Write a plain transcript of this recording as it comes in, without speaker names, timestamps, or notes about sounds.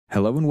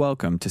Hello and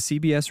welcome to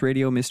CBS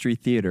Radio Mystery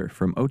Theater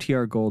from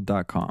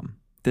OTRGold.com.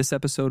 This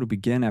episode will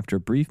begin after a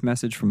brief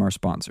message from our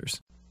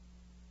sponsors.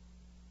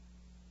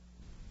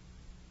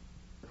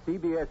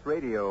 CBS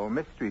Radio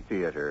Mystery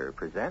Theater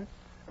presents...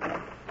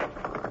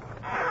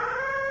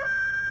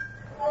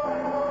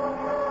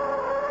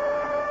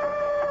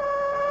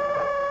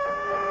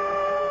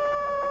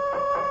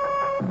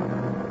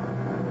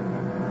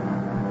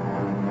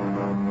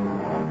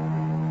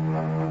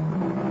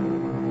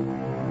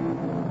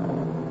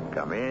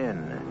 Come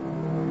in.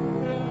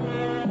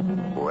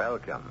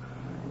 Welcome.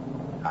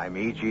 I'm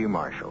E.G.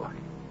 Marshall.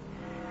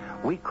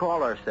 We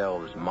call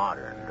ourselves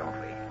modern, don't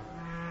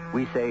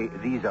we? We say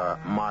these are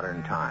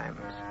modern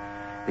times.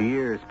 The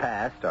years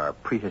past are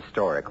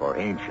prehistoric or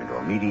ancient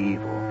or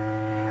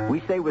medieval. We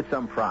say with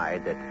some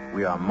pride that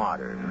we are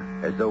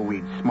modern, as though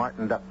we'd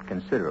smartened up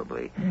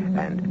considerably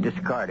and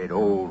discarded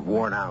old,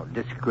 worn-out,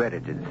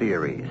 discredited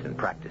theories and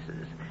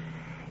practices.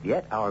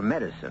 Yet our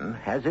medicine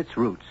has its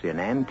roots in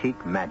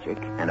antique magic,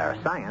 and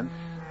our science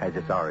has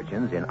its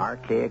origins in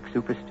archaic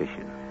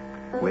superstition.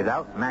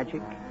 Without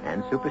magic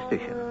and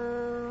superstition,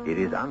 it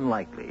is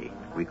unlikely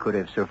we could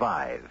have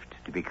survived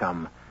to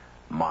become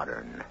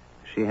modern.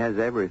 She has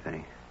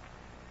everything.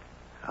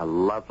 A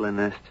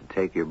loveliness to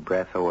take your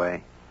breath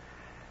away.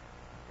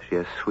 She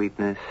has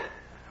sweetness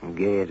and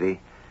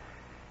gaiety.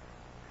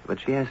 But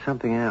she has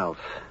something else.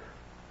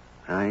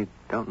 I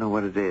don't know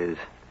what it is.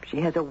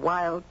 She has a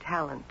wild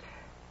talent.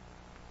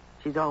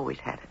 She's always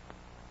had it.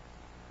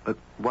 But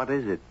what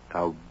is it,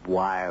 a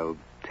wild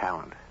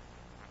talent?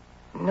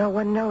 No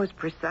one knows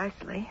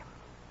precisely.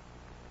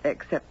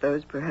 Except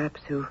those,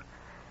 perhaps, who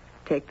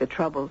take the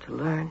trouble to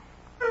learn.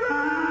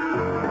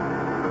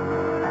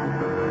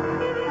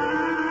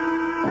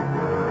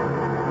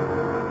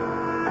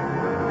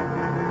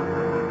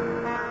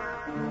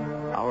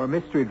 Our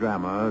mystery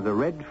drama, The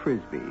Red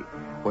Frisbee,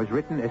 was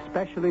written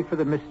especially for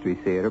the Mystery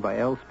Theater by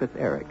Elspeth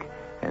Eric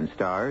and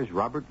stars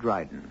Robert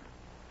Dryden.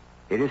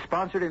 It is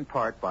sponsored in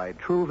part by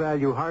True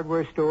Value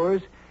Hardware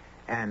Stores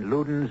and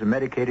Luden's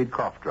Medicated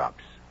Cough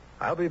Drops.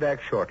 I'll be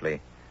back shortly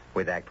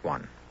with Act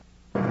One.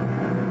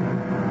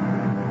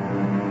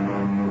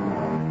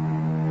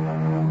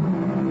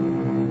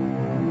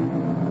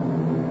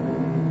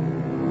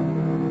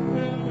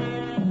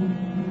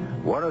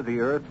 One of the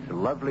Earth's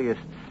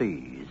loveliest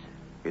seas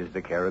is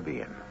the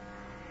Caribbean.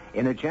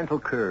 In a gentle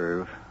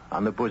curve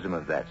on the bosom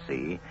of that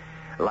sea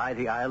lie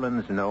the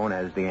islands known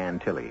as the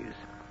Antilles.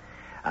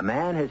 A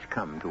man has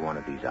come to one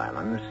of these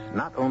islands,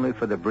 not only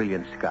for the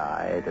brilliant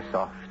sky, the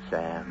soft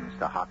sands,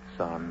 the hot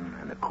sun,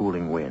 and the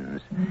cooling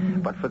winds,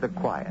 but for the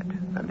quiet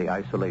and the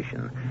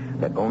isolation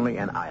that only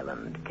an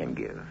island can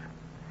give.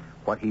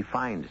 What he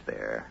finds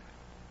there,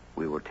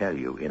 we will tell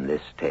you in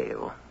this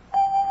tale.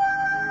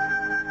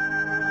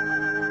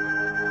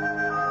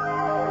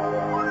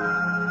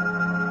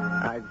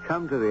 I'd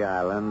come to the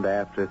island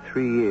after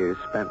 3 years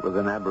spent with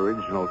an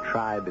Aboriginal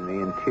tribe in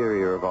the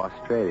interior of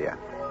Australia.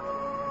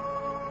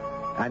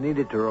 I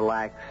needed to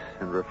relax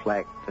and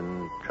reflect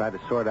and try to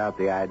sort out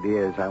the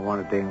ideas I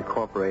wanted to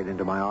incorporate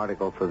into my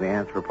article for the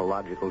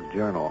Anthropological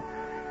Journal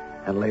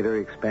and later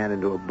expand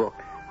into a book.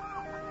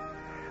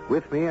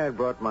 With me, I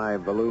brought my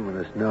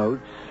voluminous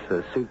notes,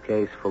 a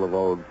suitcase full of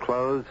old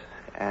clothes,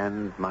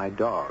 and my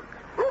dog.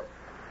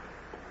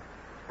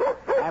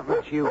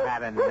 Haven't you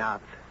had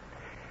enough?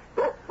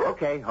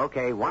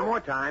 Okay, one more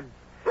time.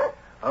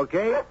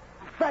 Okay,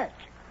 fetch.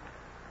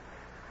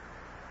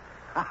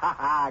 Ha ha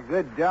ha,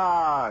 good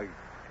dog.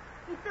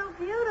 He's so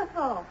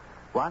beautiful.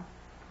 What?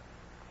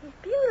 He's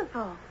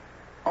beautiful.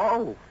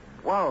 Oh,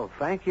 whoa,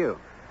 thank you.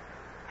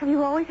 Have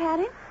you always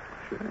had him?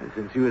 Sure,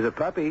 since he was a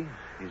puppy.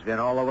 He's been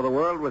all over the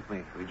world with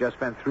me. We just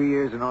spent 3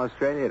 years in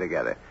Australia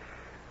together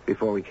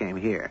before we came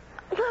here.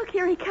 Look,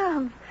 here he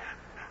comes.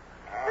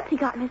 What's he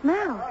got in his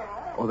mouth?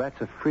 Oh, that's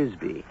a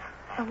Frisbee.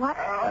 A what?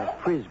 A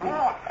Frisbee.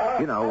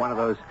 You know, one of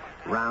those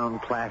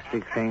round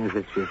plastic things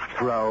that you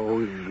throw,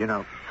 you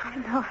know.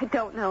 Oh, no, I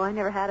don't know. I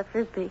never had a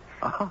Frisbee.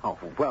 Oh,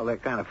 well, they're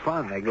kind of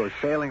fun. They go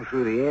sailing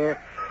through the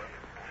air.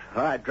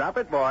 All right, drop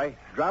it, boy.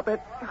 Drop it.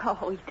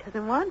 Oh, he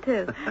doesn't want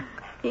to.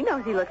 He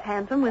knows he looks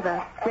handsome with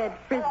a red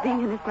Frisbee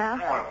in his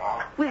mouth,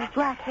 with his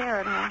black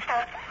hair and all.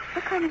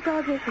 What kind of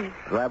dog is he?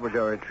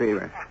 Labrador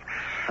Retriever.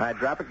 All right,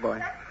 drop it,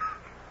 boy.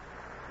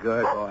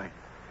 Good boy.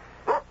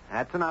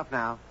 That's enough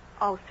now.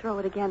 Oh, throw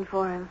it again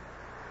for him.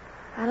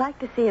 I like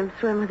to see him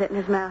swim with it in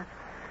his mouth.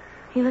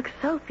 He looks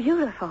so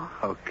beautiful.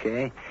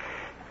 Okay.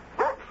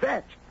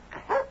 Fetch.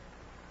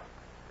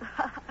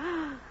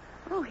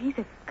 Oh, he's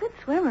a good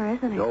swimmer,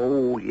 isn't he?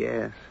 Oh,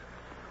 yes.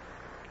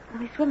 Will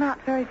he swim out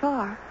very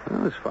far?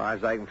 Well, as far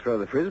as I can throw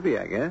the Frisbee,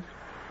 I guess.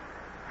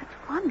 That's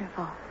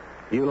wonderful.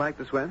 You like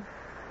to swim?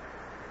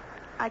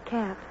 I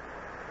can't.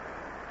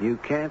 You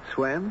can't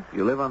swim?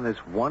 You live on this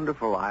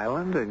wonderful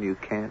island and you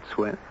can't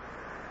swim?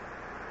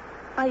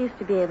 I used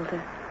to be able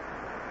to.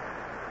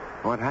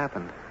 What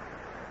happened?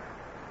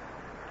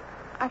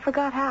 I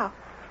forgot how.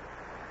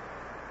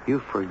 You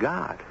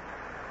forgot?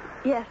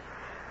 Yes.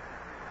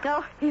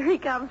 Oh, here he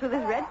comes with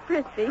his red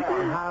Frisbee.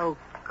 How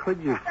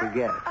could you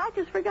forget? I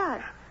just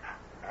forgot.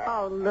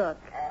 Oh, look.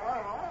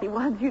 He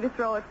wants you to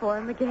throw it for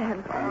him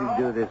again.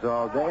 He'd do this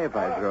all day if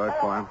I throw it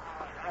for him.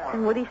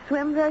 And would he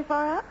swim very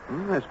far up?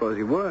 I suppose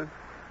he would.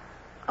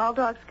 All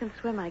dogs can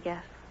swim, I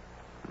guess.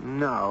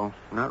 No,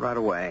 not right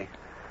away.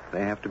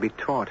 They have to be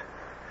taught.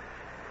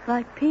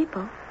 Like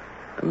people.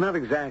 Not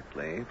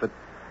exactly, but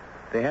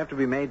they have to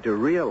be made to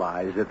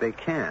realize that they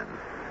can.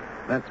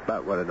 That's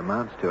about what it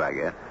amounts to, I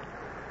guess.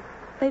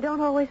 They don't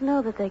always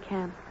know that they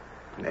can.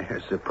 They're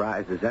as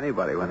surprised as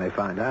anybody when they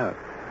find out.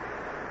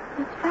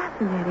 It's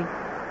fascinating.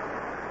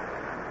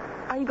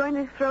 Are you going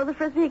to throw the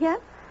Frisbee again?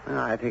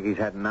 I think he's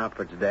had enough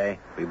for today.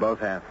 We both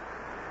have.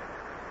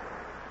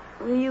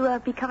 Will you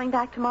be coming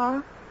back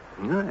tomorrow?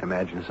 I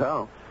imagine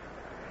so.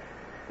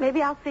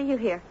 Maybe I'll see you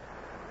here.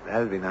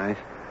 That'd be nice.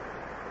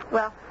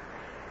 Well,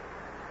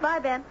 bye,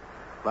 Ben.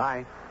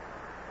 Bye.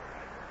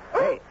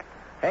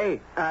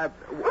 Hey,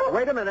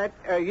 wait a minute.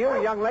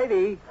 You, young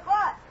lady.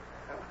 What?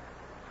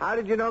 How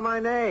did you know my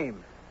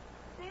name?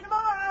 See you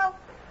tomorrow.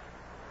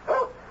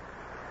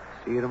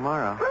 See you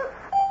tomorrow.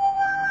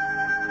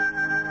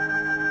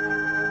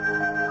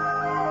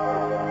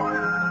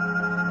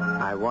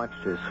 I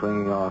watched her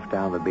swinging off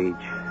down the beach.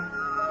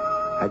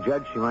 I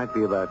judged she might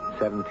be about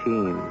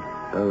 17,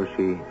 though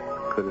she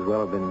could as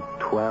well have been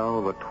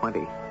 12 or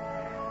 20.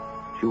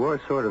 She wore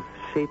a sort of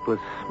shapeless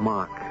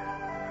smock.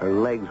 Her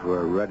legs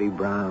were ruddy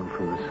brown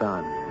from the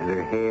sun, and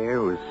her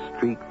hair was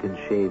streaked in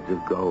shades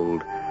of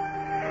gold.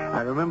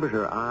 I remembered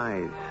her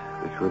eyes,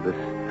 which were the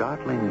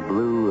startling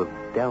blue of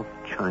Delft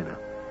china.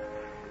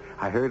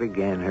 I heard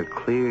again her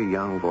clear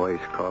young voice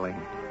calling,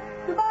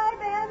 Goodbye,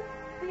 Ben.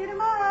 See you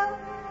tomorrow.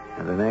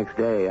 and the next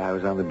day I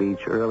was on the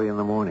beach early in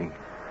the morning.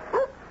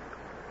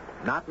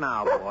 Not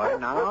now, boy.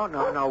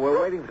 No.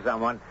 We're waiting for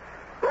someone.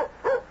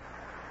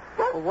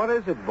 Well, what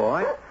is it,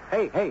 boy?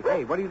 Hey,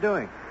 what are you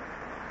doing?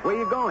 Where are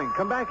you going?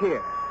 Come back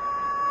here.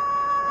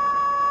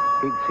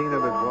 He'd seen her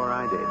before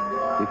I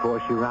did,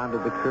 before she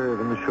rounded the curve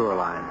in the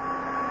shoreline.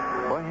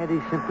 Or had he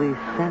simply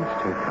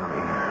sensed her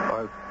coming?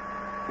 Or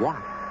what?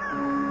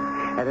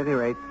 At any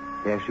rate,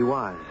 there she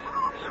was,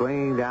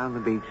 swinging down the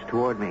beach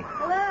toward me.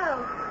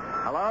 Hello.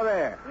 Hello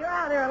there. You're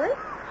out early.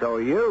 So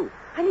are you.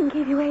 I didn't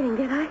keep you waiting,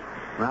 did I?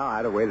 No,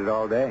 I'd have waited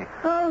all day.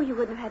 Oh, you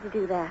wouldn't have had to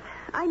do that.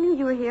 I knew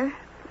you were here.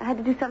 I had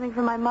to do something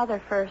for my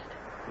mother first.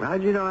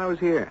 How'd you know I was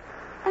here?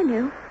 I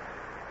knew.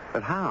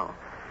 But how?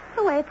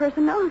 The way a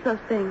person knows those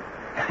things,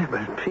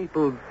 But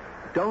people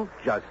don't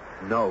just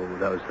know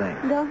those things.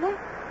 don't they?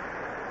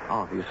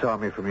 Oh, you saw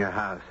me from your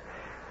house.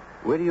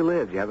 Where do you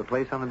live? Do you have a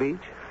place on the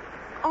beach?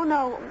 Oh,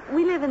 no.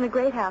 We live in the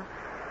Great House.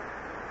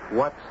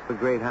 What's the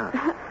Great House?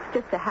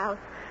 Just a house.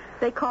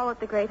 They call it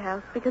the Great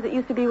House because it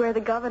used to be where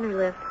the governor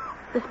lived.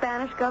 The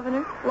Spanish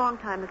governor, long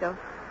time ago.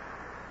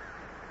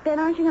 Ben,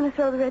 aren't you going to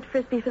throw the red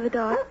Frisbee for the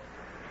dog?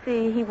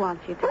 See, he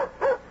wants you to.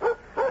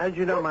 How'd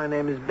you know my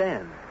name is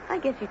Ben? I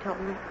guess you told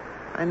me.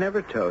 I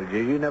never told you.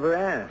 You never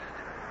asked.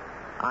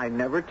 I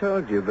never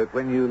told you, but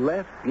when you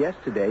left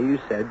yesterday, you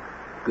said,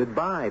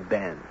 goodbye,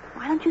 Ben.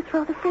 Why don't you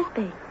throw the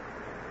Frisbee?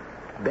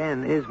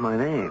 Ben is my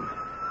name.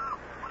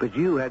 But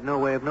you had no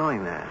way of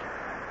knowing that.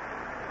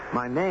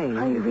 My name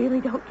I is...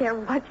 really don't care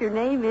what your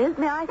name is.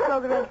 May I throw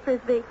the red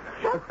Frisbee?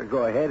 Sure,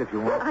 go ahead if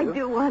you want to. I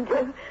do want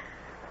to.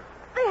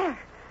 There.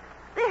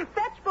 There,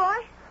 fetch, boy.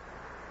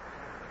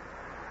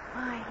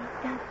 Why,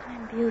 he does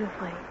swim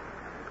beautifully.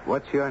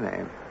 What's your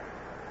name?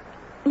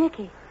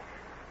 Nicky,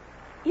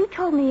 you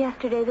told me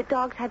yesterday that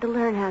dogs had to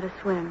learn how to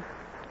swim.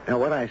 Now,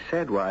 what I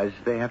said was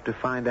they have to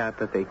find out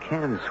that they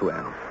can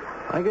swim.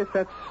 I guess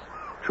that's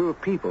true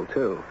of people,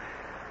 too.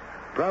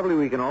 Probably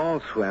we can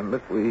all swim,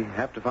 but we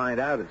have to find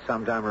out at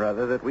some time or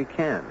other that we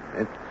can.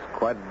 It's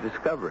quite a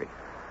discovery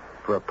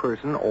for a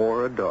person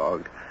or a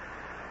dog.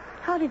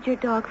 How did your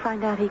dog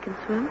find out he can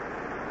swim?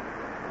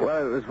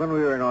 Well, it was when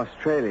we were in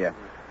Australia.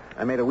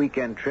 I made a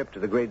weekend trip to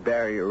the Great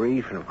Barrier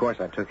Reef, and of course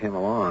I took him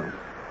along.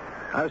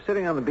 I was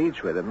sitting on the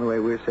beach with him the way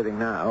we're sitting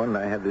now, and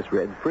I had this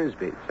red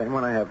Frisbee, the same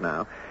one I have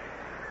now,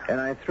 and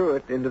I threw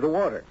it into the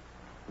water.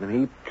 And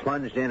he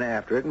plunged in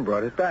after it and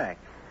brought it back.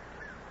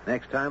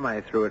 Next time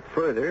I threw it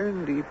further,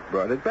 and he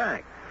brought it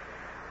back.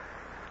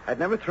 I'd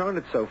never thrown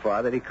it so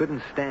far that he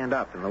couldn't stand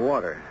up in the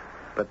water.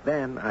 But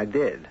then I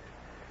did.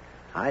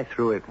 I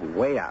threw it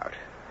way out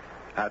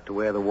to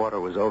where the water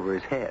was over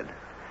his head.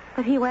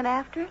 But he went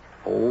after it?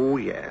 Oh,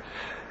 yes.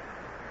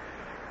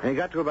 And he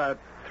got to about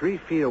 3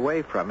 feet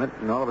away from it,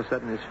 and all of a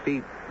sudden his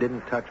feet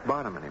didn't touch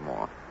bottom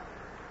anymore.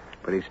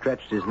 But he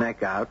stretched his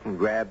neck out and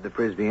grabbed the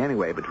Frisbee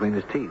anyway between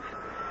his teeth.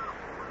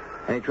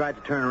 And he tried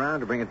to turn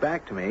around to bring it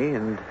back to me,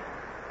 and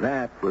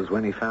that was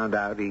when he found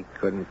out he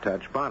couldn't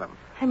touch bottom.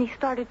 And he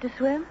started to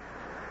swim?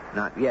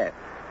 Not yet.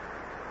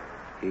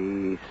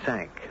 He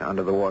sank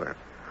under the water.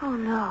 Oh,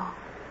 no.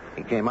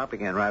 He came up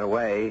again right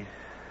away.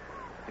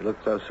 He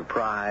looked so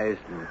surprised,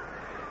 and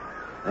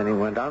then he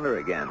went under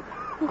again.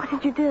 What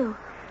did you do?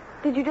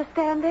 Did you just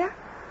stand there?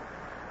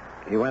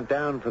 He went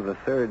down for the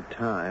 3rd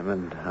time,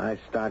 and I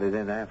started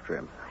in after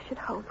him. I should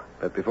hope.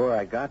 But before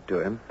I got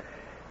to him,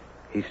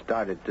 he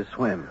started to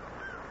swim,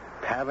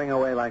 paddling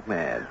away like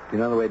mad. You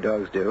know the way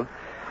dogs do?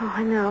 Oh,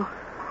 I know.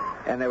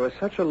 And there was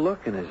such a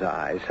look in his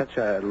eyes, such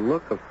a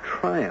look of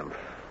triumph,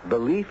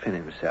 belief in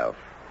himself.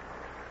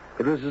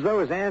 It was as though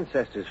his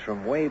ancestors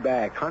from way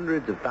back,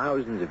 hundreds of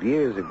thousands of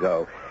years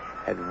ago,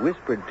 had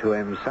whispered to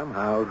him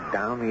somehow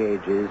down the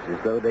ages,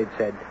 as though they'd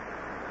said,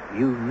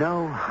 "You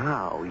know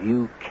how,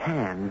 you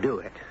can do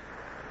it."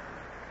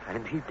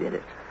 And he did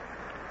it.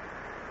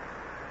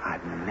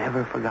 I've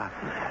never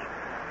forgotten that.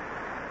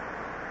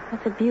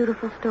 That's a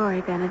beautiful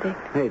story, Benedict.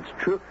 It's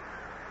true.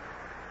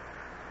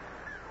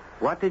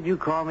 What did you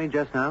call me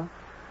just now?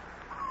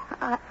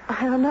 I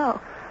don't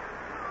know.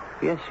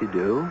 Yes, you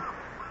do.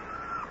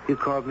 You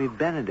called me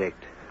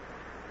Benedict.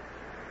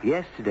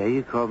 Yesterday,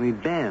 you called me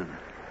Ben.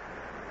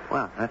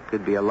 Well, that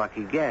could be a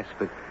lucky guess,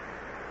 but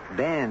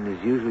Ben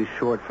is usually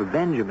short for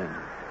Benjamin,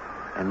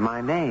 and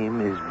my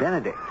name is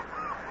Benedict.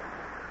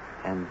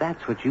 And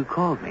that's what you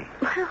called me.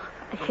 Well,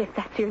 if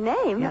that's your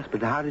name. Yes,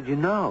 but how did you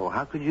know?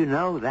 How could you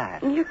know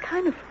that? You're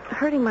kind of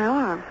hurting my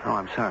arm. Oh,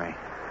 I'm sorry.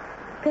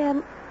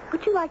 Ben,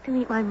 would you like to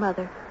meet my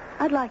mother?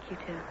 I'd like you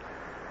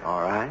to.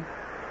 All right.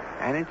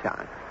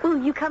 Anytime. Will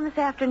you come this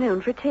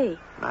afternoon for tea?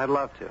 I'd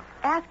love to.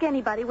 Ask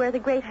anybody where the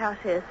Great House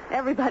is.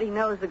 Everybody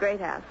knows the Great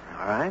House.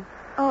 All right.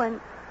 Oh,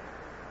 and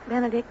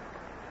Benedict,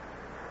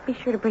 be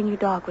sure to bring your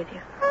dog with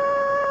you.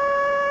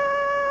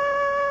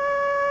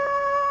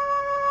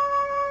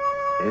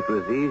 It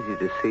was easy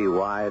to see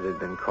why it had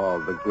been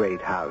called the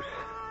Great House.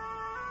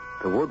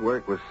 The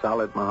woodwork was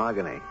solid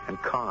mahogany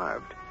and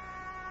carved.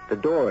 The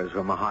doors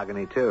were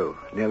mahogany, too,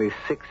 nearly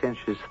 6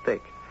 inches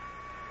thick.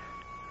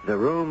 The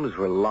rooms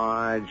were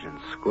large and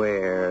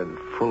square and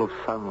full of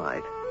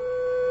sunlight.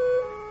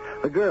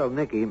 The girl,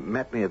 Nikki,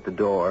 met me at the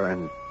door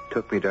and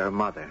took me to her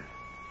mother.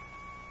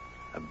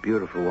 A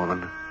beautiful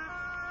woman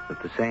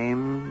with the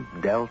same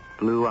Delft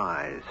blue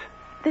eyes.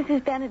 This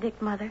is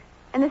Benedict, Mother,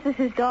 and this is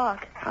his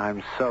dog.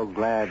 I'm so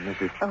glad,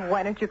 Mrs. Oh,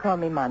 why don't you call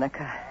me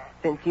Monica?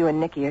 Since you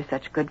and Nikki are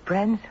such good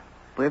friends,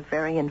 we're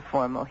very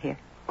informal here.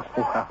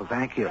 Well,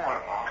 thank you.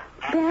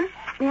 Ben,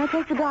 may I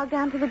take the dog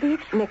down to the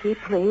beach? Nikki,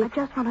 please. I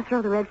just want to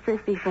throw the red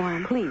frisbee for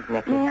him. Please,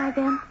 Nikki. May I,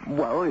 Ben?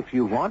 Well, if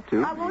you want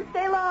to. I won't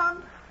stay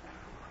long.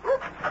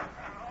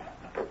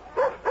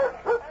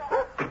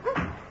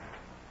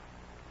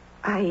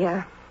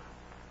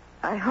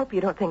 I hope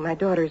you don't think my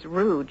daughter's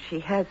rude. She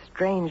has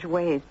strange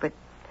ways, but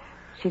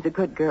she's a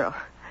good girl.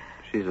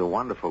 She's a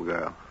wonderful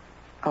girl.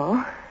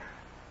 Oh?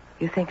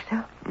 You think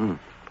so?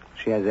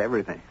 She has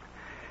everything.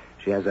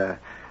 She has a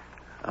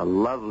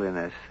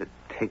loveliness that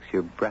takes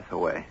your breath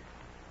away.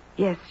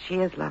 Yes, she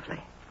is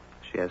lovely.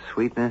 She has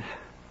sweetness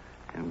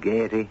and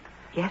gaiety.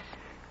 Yes?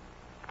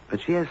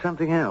 But she has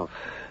something else.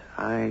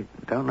 I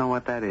don't know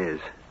what that is.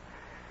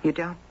 You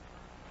don't?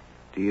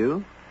 Do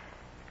you?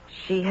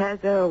 She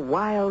has a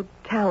wild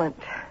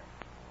talent.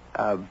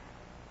 A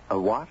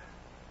what?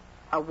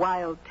 A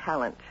wild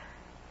talent.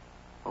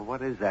 Well,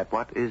 what is that?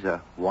 What is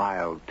a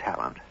wild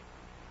talent?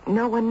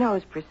 No one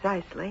knows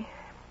precisely,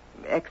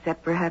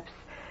 except perhaps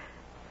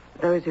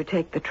those who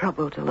take the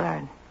trouble to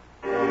learn.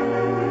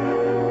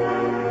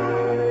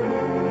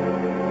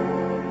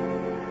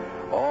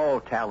 All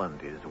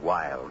talent is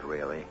wild,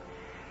 really.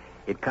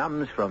 It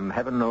comes from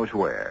heaven knows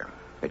where.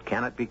 It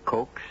cannot be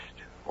coaxed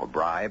or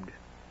bribed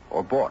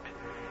or bought.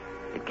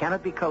 It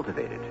cannot be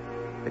cultivated.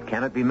 It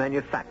cannot be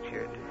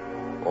manufactured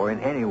or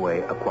in any way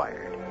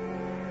acquired.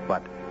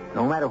 But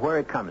no matter where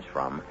it comes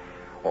from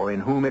or in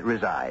whom it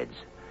resides,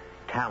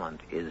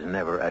 talent is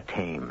never a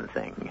tame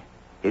thing.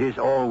 It is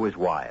always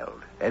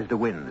wild, as the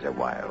winds are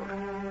wild,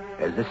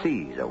 as the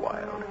seas are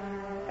wild,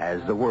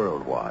 as the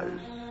world was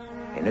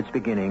in its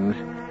beginnings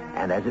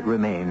and as it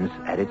remains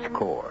at its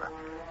core,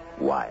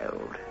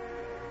 wild.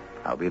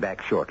 I'll be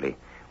back shortly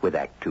with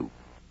Act 2.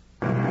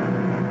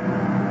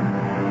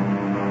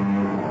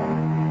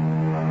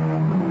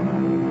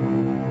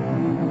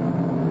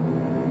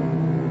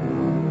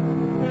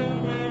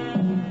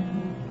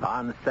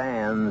 On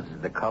sands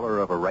the color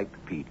of a ripe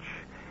peach,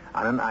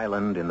 on an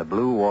island in the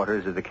blue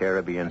waters of the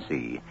Caribbean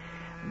Sea,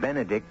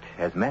 Benedict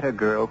has met a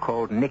girl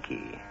called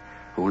Nikki,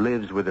 who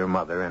lives with her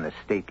mother in a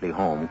stately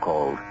home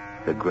called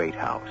the Great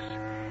House.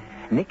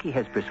 Nikki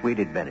has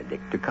persuaded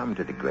Benedict to come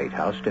to the Great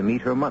House to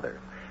meet her mother,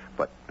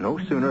 but no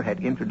sooner had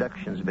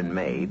introductions been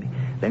made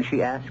than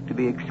she asked to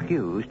be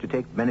excused to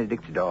take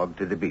Benedict's dog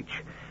to the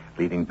beach,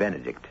 leaving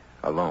Benedict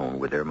alone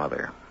with her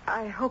mother.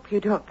 I hope you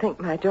don't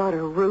think my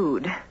daughter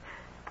rude.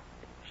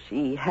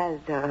 She has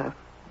a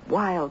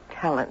wild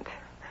talent.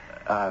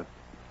 A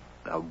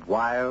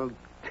wild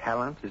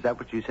talent? Is that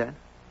what you said?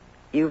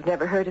 You've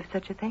never heard of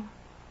such a thing?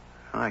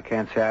 I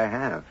can't say I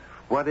have.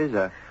 What is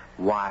a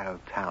wild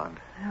talent?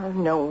 Well,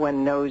 no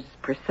one knows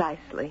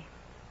precisely.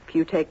 If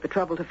you take the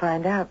trouble to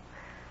find out.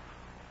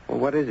 Well,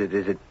 what is it?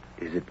 Is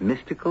it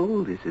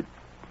mystical? Is it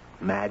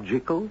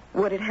magical?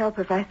 Would it help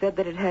if I said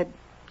that it had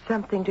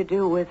something to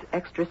do with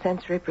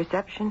extrasensory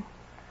perception?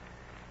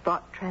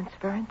 Thought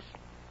transference?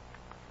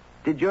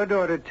 Did your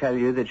daughter tell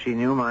you that she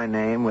knew my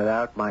name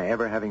without my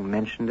ever having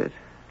mentioned it?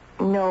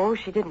 No,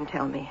 she didn't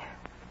tell me.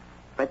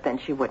 But then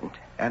she wouldn't.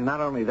 And not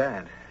only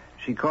that,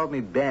 she called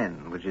me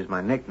Ben, which is my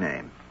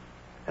nickname.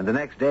 And the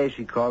next day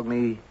she called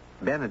me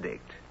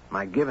Benedict,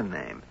 my given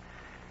name.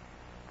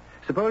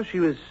 Suppose she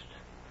was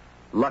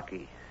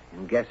lucky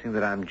in guessing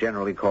that I'm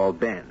generally called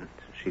Ben.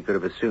 She could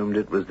have assumed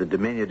it was the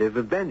diminutive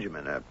of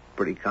Benjamin, a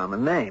pretty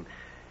common name.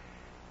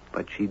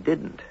 But she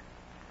didn't.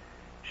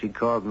 She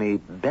called me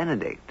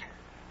Benedict,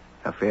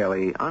 a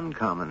fairly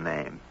uncommon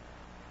name.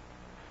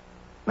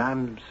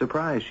 I'm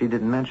surprised she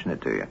didn't mention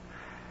it to you.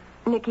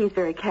 Nikki's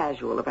very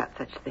casual about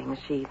such things.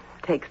 She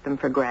takes them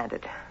for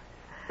granted.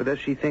 But does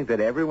she think that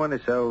everyone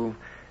is so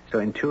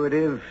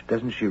intuitive?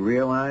 Doesn't she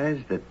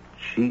realize that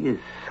she is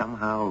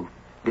somehow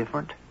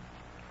different?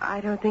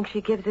 I don't think she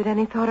gives it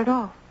any thought at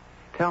all.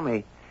 Tell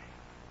me,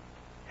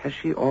 has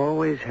she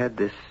always had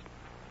this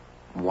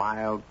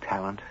wild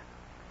talent?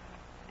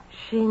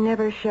 She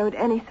never showed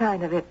any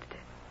sign of it.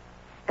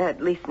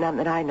 At least none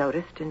that I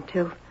noticed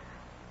until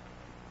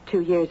 2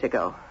 years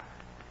ago.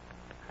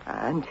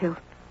 Until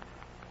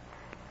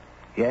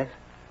Yes?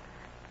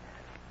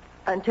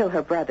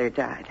 her brother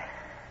died.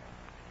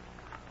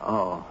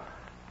 Oh,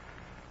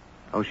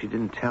 she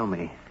didn't tell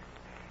me.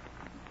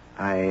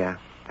 I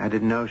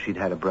didn't know she'd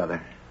had a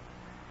brother.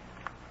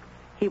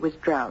 He was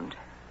drowned.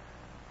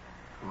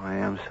 Oh, I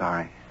am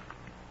sorry.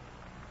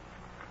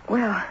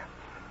 Well,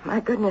 my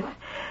goodness,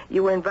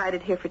 you were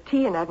invited here for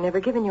tea, and I've never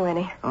given you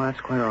any. Oh, that's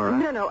quite all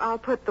right. No, I'll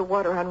put the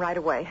water on right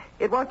away.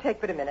 It won't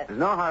take but a minute. There's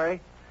no hurry.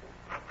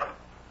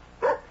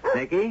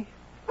 Nikki?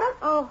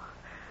 Oh,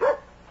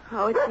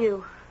 it's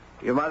you.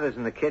 Your mother's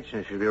in the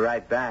kitchen. She'll be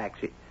right back.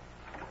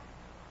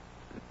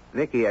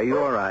 Nikki, are you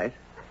all right?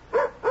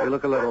 You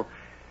look a little...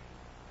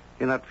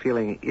 You're not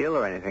feeling ill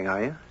or anything,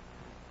 are you?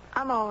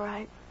 I'm all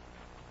right.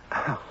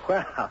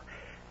 Well,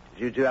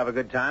 did you two have a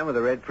good time with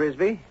the red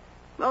Frisbee?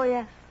 Oh,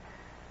 yes.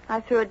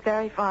 I threw it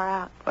very far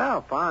out.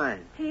 Well,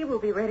 fine. Tea will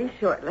be ready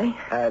shortly.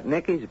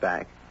 Nikki's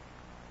back.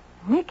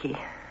 Nikki,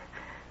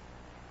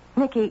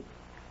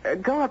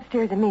 go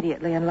upstairs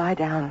immediately and lie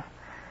down.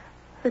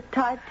 The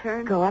tide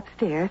turned. Go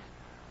upstairs,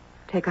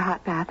 take a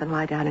hot bath, and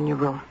lie down in your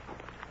room.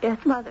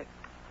 Yes, Mother.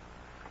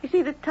 You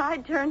see, the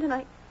tide turned, and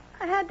I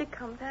had to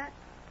come back.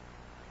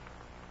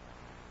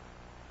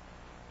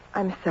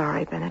 I'm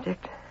sorry,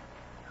 Benedict.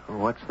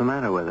 What's the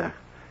matter with her?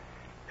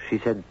 She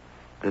said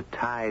the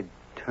tide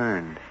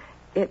turned.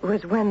 It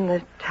was when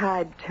the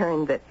tide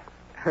turned that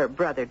her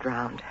brother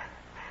drowned.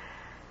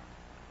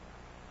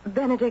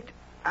 Benedict,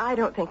 I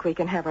don't think we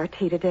can have our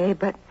tea today,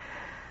 but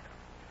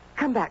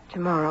come back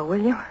tomorrow,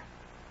 will you?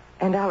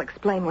 And I'll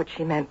explain what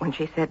she meant when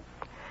she said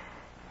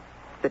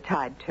the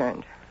tide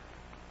turned.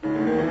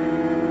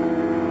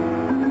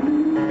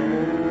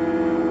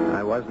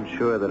 I wasn't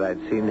sure that I'd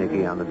see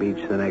Nikki on the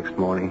beach the next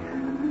morning.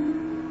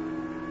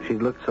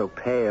 She'd looked so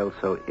pale,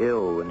 so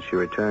ill when she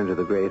returned to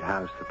the great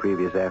house the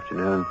previous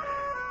afternoon,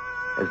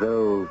 as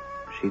though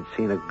she'd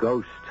seen a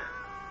ghost,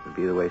 would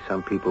be the way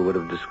some people would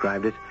have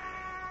described it.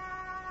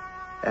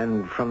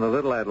 And from the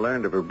little I'd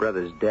learned of her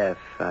brother's death,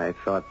 I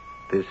thought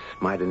this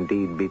might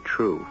indeed be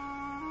true.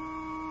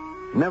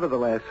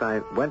 Nevertheless, I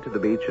went to the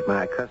beach at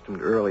my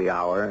accustomed early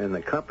hour in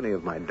the company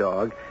of my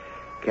dog,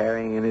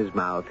 carrying in his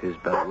mouth his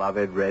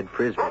beloved red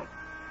Frisbee.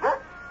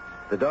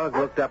 The dog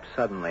looked up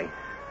suddenly,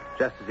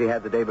 just as he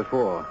had the day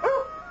before.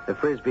 The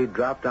Frisbee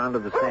dropped onto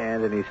the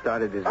sand, and he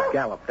started his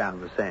gallop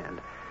down the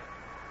sand.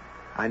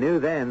 I knew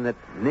then that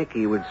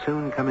Nikki would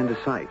soon come into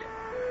sight.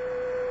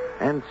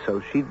 And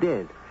so she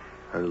did,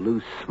 her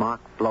loose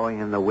smock blowing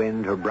in the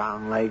wind, her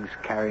brown legs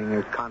carrying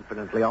her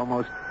confidently,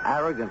 almost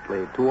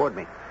arrogantly toward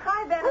me.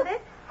 Hi,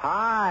 Benedict.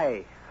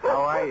 Hi.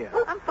 How are you?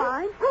 I'm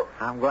fine.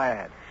 I'm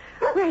glad.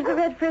 Where's the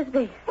red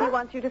Frisbee? He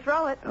wants you to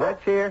throw it.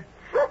 Let's hear.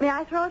 May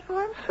I throw it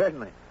for him?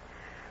 Certainly.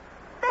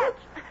 Fetch,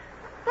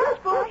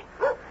 boy.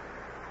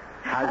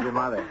 How's your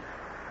mother?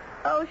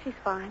 Oh, she's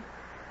fine.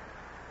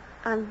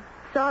 I'm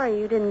sorry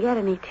you didn't get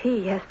any tea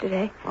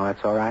yesterday. Oh,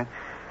 that's all right.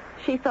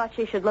 She thought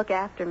she should look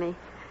after me.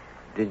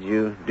 Did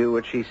you do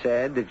what she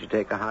said? Did you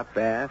take a hot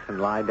bath and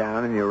lie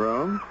down in your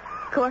room?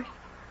 Of course.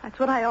 That's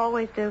what I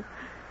always do.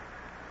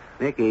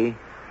 Nikki,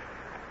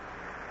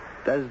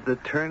 does the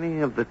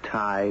turning of the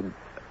tide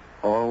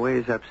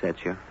always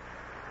upset you?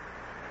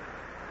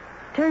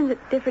 Turns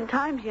at different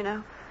times, you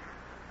know.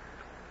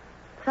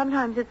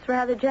 Sometimes it's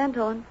rather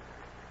gentle, and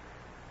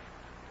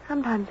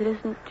sometimes it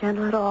isn't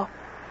gentle at all.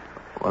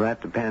 Well,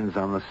 that depends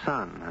on the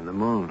sun and the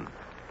moon.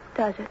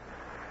 Does it?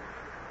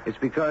 It's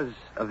because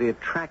of the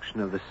attraction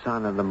of the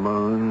sun and the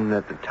moon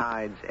that the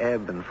tides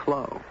ebb and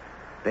flow.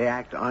 They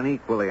act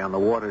unequally on the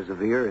waters of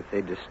the earth.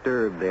 They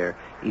disturb their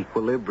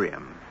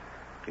equilibrium.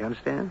 Do you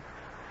understand?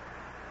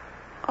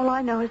 All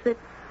I know is that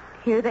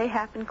here they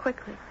happen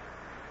quickly.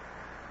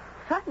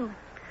 Suddenly.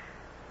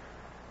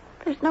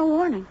 There's no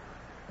warning.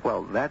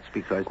 Well, that's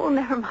because... Well,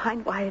 never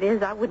mind why it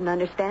is. I wouldn't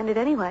understand it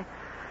anyway.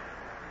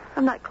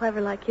 I'm not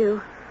clever like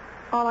you.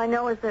 All I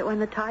know is that when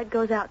the tide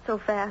goes out so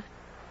fast,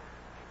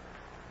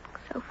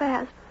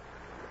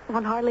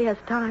 one hardly has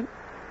time.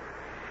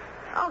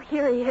 Oh,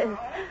 here he is,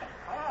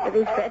 with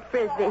his red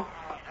Frisbee.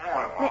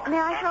 May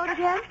I throw it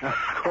again? Of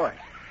course.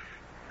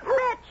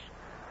 Fetch!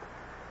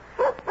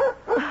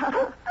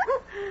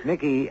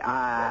 Nikki,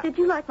 Did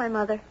you like my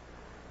mother?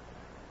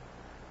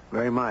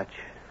 Very much.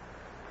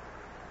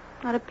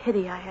 What a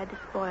pity I had to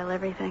spoil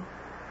everything.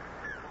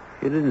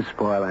 You didn't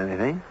spoil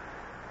anything.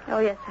 Oh,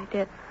 yes, I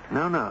did.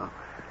 No.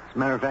 As a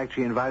matter of fact,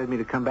 she invited me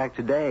to come back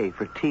today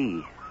for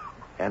tea,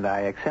 and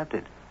I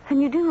accepted.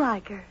 And you do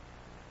like her.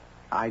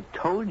 I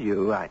told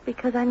you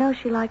Because I know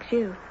she likes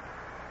you.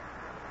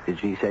 Did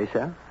she say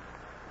so?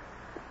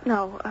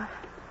 No,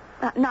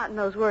 not in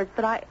those words,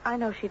 but I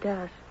know she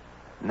does.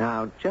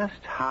 Now,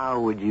 just how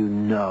would you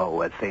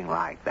know a thing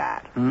like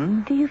that,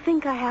 hmm? Do you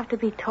think I have to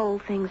be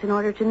told things in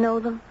order to know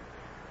them?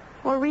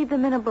 Or read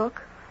them in a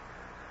book?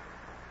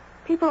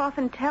 People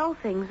often tell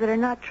things that are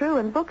not true,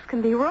 and books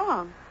can be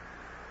wrong.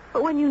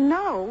 But when you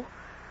know,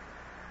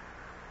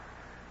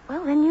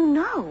 well, then you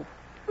know.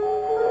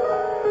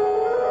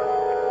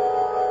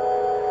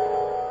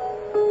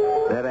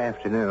 That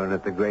afternoon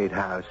at the great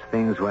house,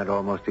 things went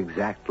almost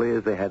exactly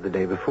as they had the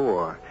day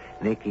before.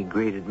 Nicky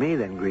greeted me,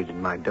 then greeted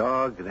my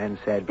dog, and then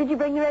said... Did you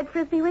bring the red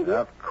Frisbee with you?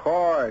 Of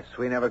course.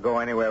 We never go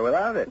anywhere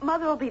without it.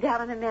 Mother will be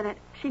down in a minute.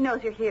 She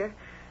knows you're here.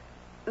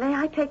 May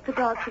I take the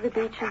dog to the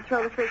beach and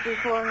throw the Frisbee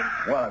for him?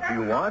 Well, if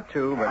you want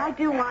to, but... I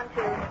do want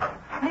to.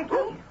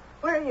 Nicky,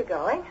 where are you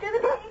going? To the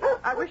beach.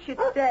 I wish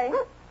you'd stay.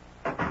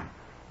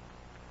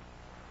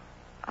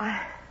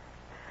 I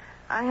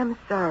am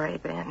sorry,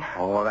 Ben.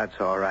 Oh,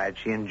 that's all right.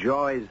 She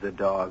enjoys the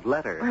dog.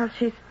 Let her. Well,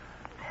 she's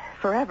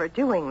forever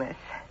doing this.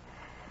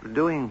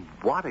 Doing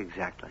what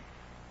exactly?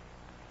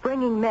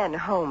 Bringing men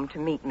home to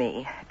meet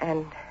me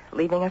and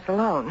leaving us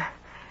alone.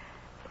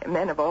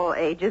 Men of all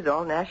ages,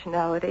 all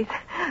nationalities.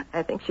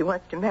 I think she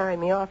wants to marry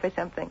me off or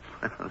something.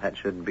 That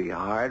shouldn't be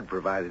hard,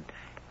 provided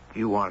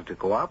you wanted to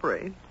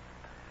cooperate.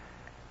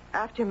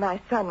 After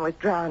my son was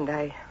drowned,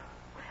 I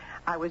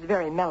was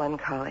very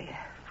melancholy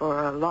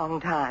for a long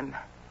time.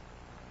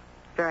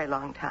 Very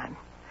long time.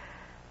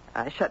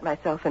 I shut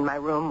myself in my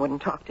room,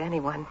 wouldn't talk to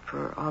anyone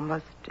for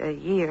almost a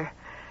year.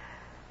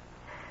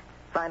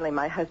 Finally,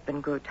 my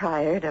husband grew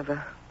tired of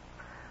a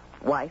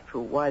wife who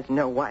was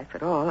no wife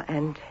at all,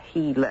 and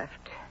he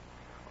left.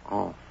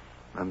 Oh,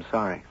 I'm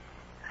sorry.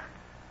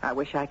 I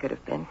wish I could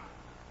have been.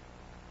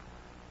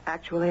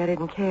 Actually, I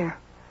didn't care.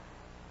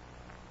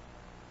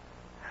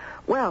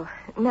 Well,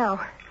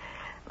 now,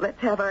 let's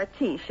have our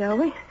tea, shall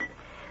we?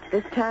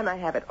 This time I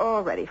have it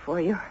all ready for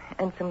you,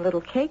 and some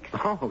little cakes.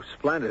 Oh,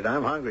 splendid.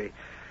 I'm hungry.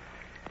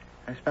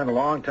 I spent a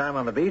long time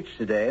on the beach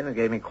today, and it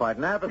gave me quite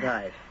an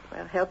appetite.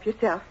 Well, help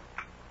yourself.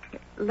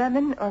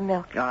 Lemon or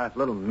milk? A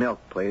little milk,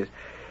 please.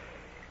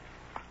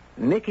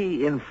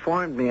 Nicky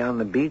informed me on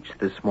the beach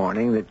this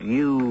morning that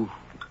you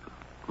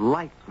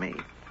liked me.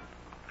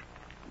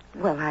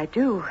 Well, I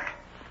do.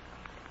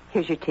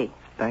 Here's your tea.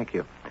 Thank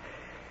you.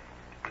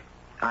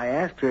 I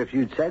asked her if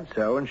you'd said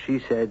so, and she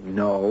said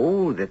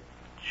no, that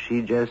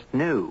she just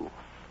knew.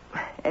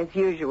 As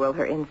usual,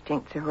 her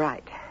instincts are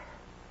right.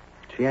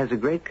 She has a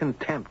great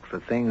contempt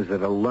for things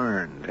that are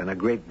learned and a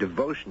great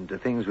devotion to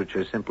things which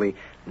are simply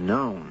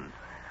known.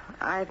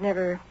 I've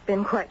never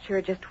been quite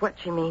sure just what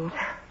she means.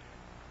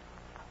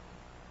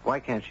 Why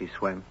can't she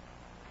swim?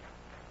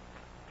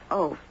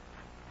 Oh,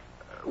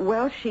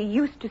 well, she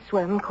used to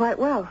swim quite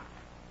well.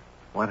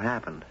 What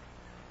happened?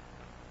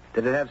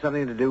 Did it have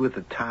something to do with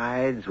the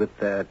tides, with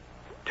the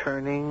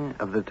turning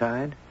of the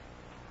tide?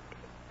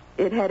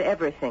 It had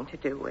everything to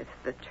do with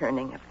the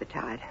turning of the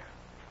tide.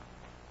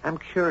 I'm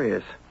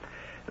curious.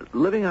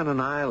 Living on an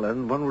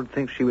island, one would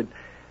think she would...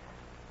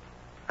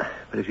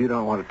 But if you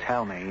don't want to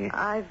tell me...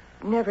 I've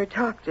never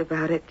talked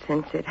about it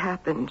since it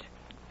happened.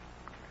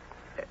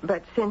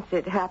 But since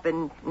it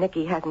happened,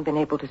 Nicky hasn't been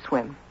able to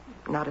swim.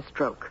 Not a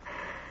stroke.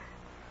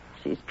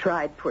 She's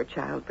tried, poor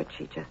child, but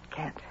she just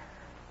can't.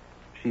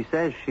 She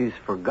says she's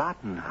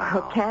forgotten how.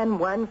 Oh, can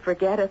one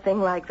forget a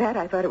thing like that?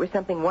 I thought it was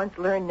something once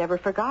learned, never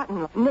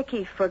forgotten.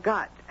 Nicky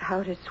forgot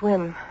how to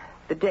swim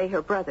the day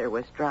her brother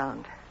was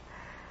drowned.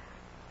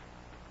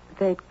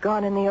 They'd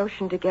gone in the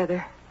ocean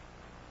together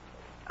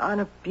on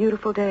a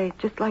beautiful day,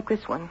 just like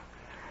this one.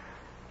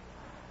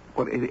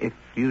 Well, if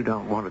you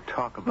don't want to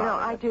talk about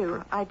it...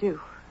 No, I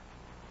do.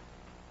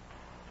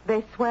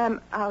 They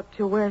swam out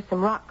to where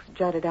some rocks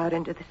jutted out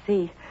into the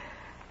sea.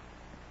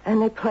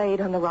 And they played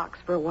on the rocks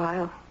for a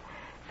while,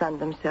 sunned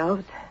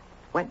themselves,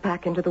 went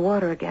back into the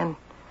water again.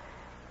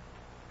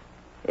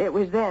 It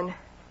was then,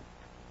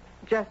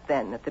 just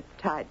then, that the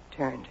tide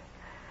turned.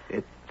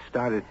 It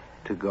started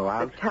to go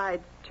out? The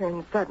tides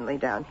turn suddenly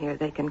down here.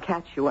 They can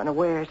catch you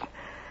unawares.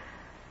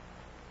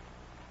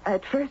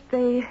 At first,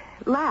 they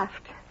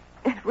laughed.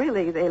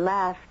 Really, they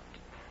laughed,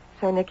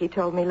 so Nicky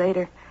told me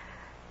later.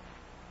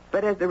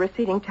 But as the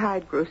receding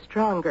tide grew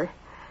stronger,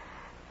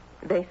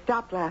 they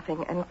stopped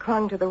laughing and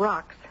clung to the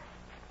rocks.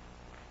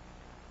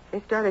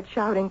 They started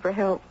shouting for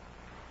help.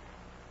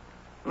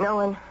 No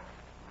one.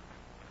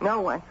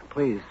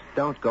 Please,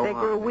 don't go on. They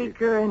grew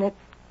weaker, and it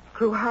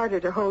grew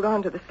harder to hold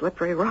on to the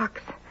slippery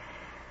rocks.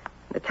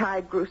 The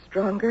tide grew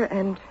stronger,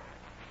 and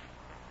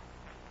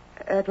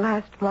at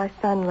last my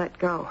son let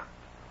go.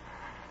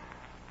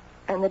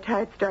 And the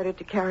tide started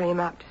to carry him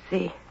out to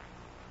sea.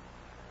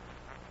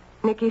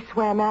 Nicky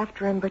swam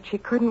after him, but she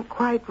couldn't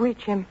quite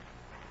reach him.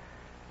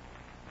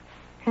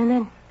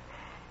 And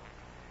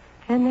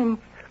And then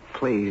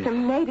Please.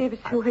 some natives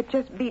who had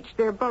just beached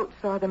their boat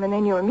saw them, and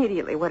they knew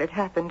immediately what had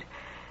happened.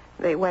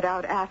 They went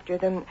out after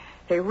them.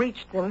 They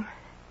reached them.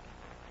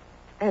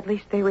 At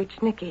least they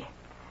reached Nikki.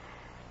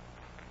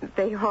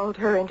 They hauled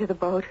her into the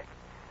boat.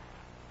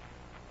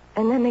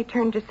 And then they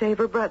turned to save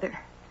her brother.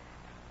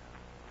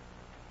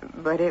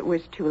 But it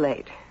was too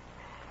late.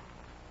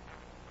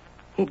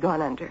 He'd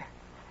gone under.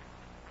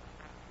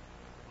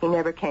 He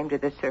never came to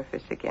the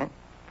surface again.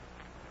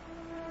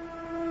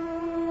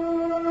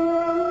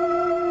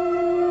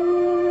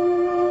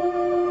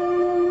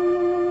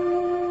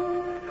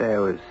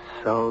 There was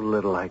so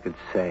little I could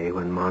say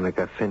when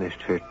Monica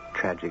finished her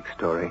tragic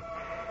story.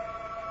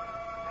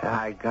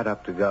 I got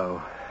up to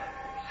go,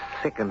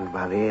 sickened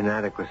by the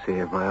inadequacy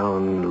of my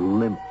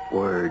own limp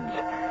words.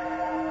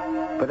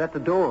 But at the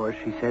door,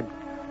 she said,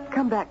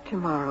 Come back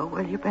tomorrow,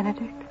 will you,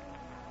 Benedict?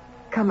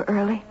 Come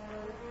early.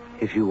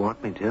 if you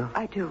want me to.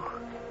 I do.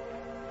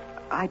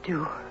 I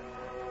do.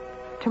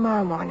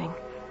 Tomorrow morning.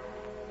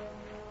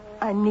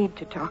 I need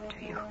to talk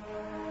to you.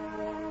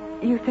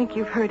 You think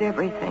you've heard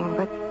everything,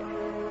 but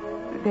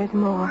there's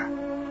more.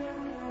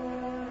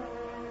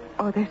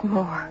 Oh, there's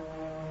more.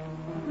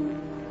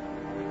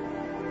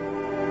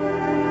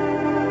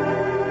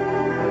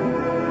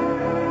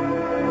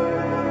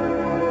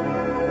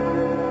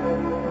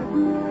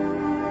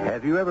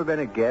 Have you ever been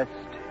a guest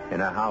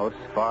in a house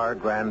far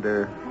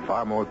grander,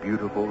 far more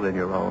beautiful than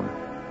your own?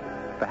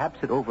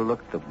 Perhaps it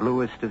overlooked the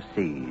bluest of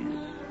seas,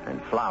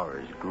 and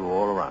flowers grew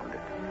all around it.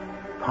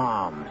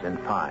 Palms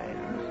and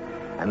pines,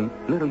 and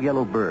little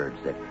yellow birds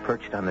that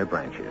perched on their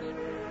branches.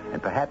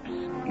 And perhaps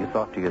you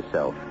thought to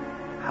yourself,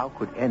 how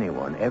could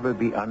anyone ever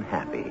be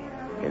unhappy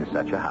in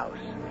such a house?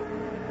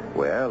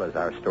 Well, as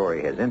our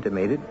story has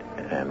intimated,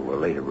 and will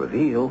later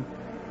reveal,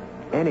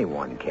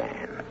 anyone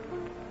can.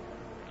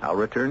 I'll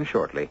return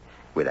shortly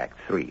with Act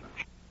 3.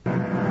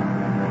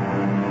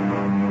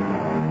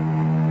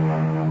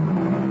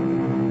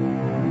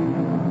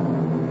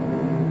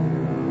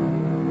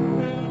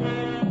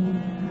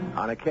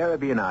 On a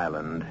Caribbean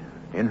island,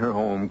 in her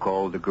home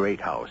called the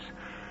Great House,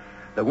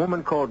 the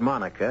woman called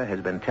Monica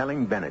has been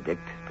telling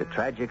Benedict the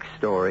tragic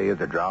story of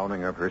the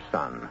drowning of her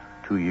son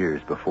 2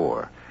 years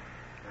before.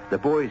 The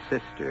boy's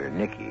sister,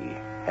 Nikki,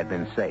 had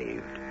been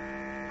saved,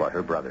 but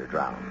her brother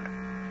drowned.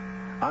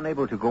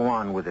 Unable to go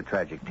on with the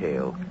tragic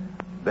tale,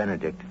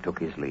 Benedict took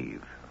his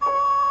leave.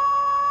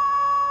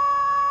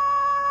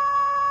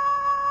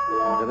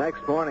 The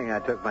next morning, I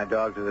took my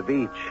dog to the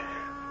beach,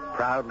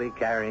 proudly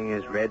carrying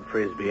his red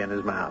Frisbee in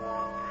his mouth.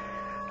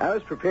 I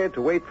was prepared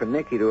to wait for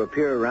Nikki to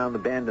appear around the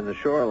bend in the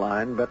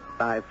shoreline, but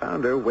I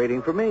found her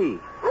waiting for me,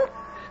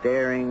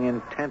 staring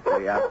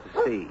intently out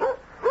to sea.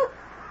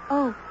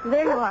 Oh,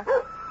 there you are.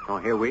 Oh,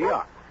 here we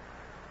are.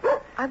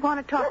 I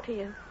want to talk to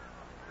you.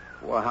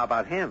 Well, how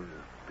about him?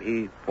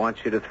 He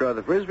wants you to throw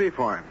the Frisbee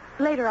for him.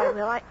 Later I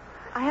will. I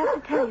have to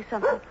tell you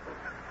something.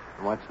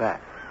 What's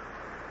that?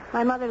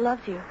 My mother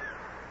loves you.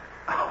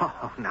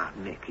 Oh, now,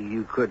 Nikki,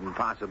 you couldn't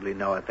possibly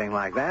know a thing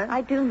like that.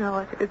 I do know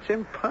it. It's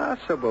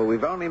impossible.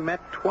 We've only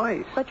met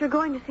twice. But you're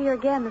going to see her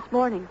again this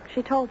morning.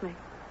 She told me.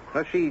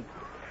 Well, she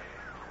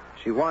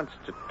wants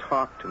to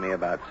talk to me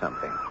about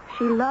something.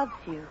 She loves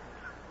you.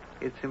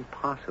 It's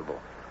impossible.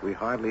 We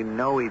hardly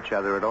know each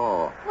other at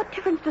all. What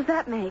difference does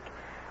that make?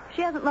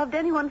 She hasn't loved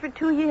anyone for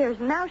 2 years,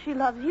 and now she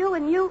loves you,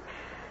 and you...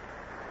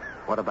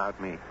 What about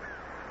me?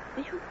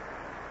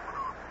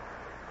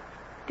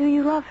 Do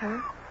you love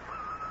her?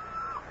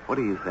 What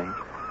do you think?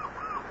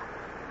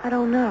 I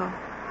don't know.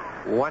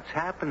 What's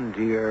happened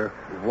to your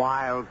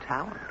wild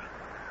talent?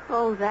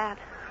 Oh, that.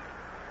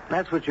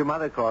 That's what your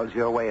mother calls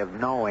your way of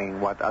knowing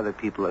what other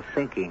people are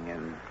thinking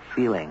and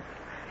feeling.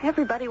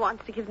 Everybody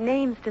wants to give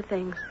names to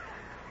things.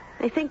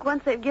 They think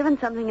once they've given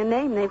something a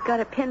name, they've got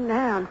it pinned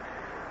down.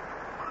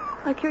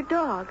 Like your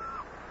dog.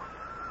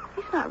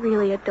 He's not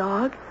really a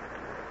dog.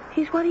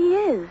 He's what he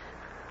is.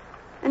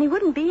 And he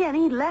wouldn't be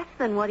any less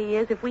than what he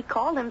is if we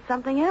called him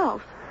something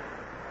else.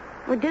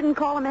 Or didn't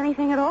call him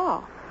anything at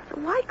all. So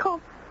why call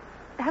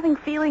having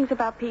feelings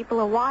about people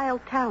a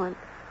wild talent?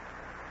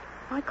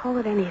 Why call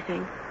it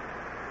anything?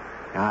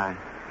 I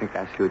think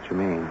I see what you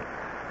mean.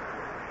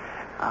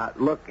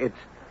 Look, it's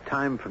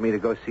time for me to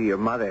go see your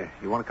mother.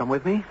 You want to come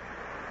with me?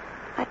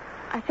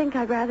 I think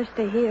I'd rather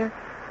stay here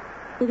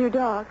with your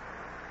dog.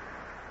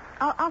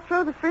 I'll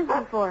throw the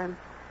Frisbee for him.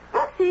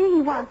 See,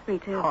 he wants me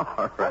to.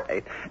 All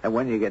right. And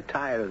when you get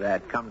tired of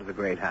that, come to the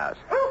Great House.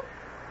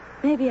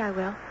 Maybe I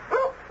will.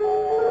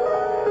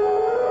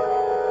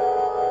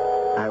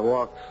 I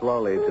walked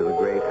slowly to the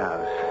Great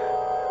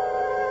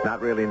House,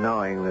 not really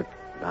knowing that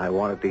I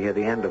wanted to hear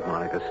the end of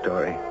Monica's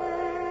story.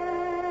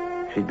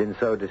 She'd been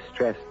so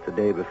distressed the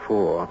day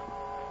before.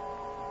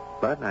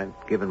 But I'd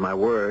given my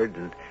word,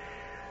 and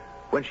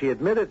when she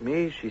admitted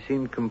me, she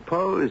seemed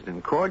composed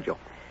and cordial.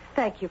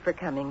 Thank you for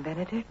coming,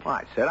 Benedict. Well,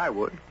 I said I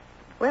would.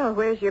 Well,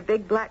 where's your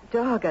big black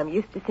dog? I'm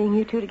used to seeing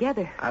you two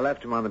together. I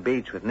left him on the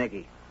beach with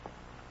Nikki.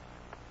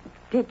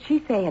 Did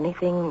she say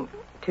anything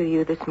to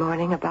you this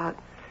morning about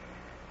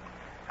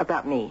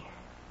me?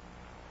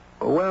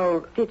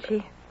 Well, Did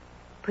she?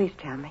 Please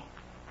tell me.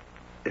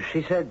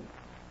 She said,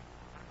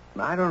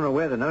 I don't know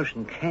where the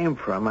notion came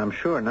from. I'm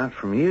sure not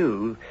from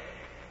you.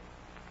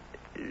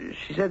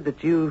 She said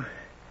that you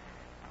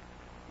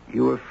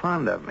were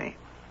fond of me.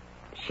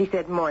 She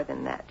said more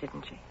than that,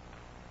 didn't she?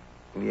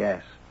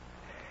 Yes.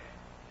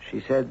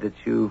 She said that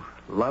you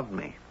loved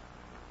me.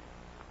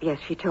 Yes,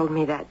 she told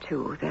me that,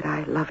 too, that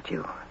I loved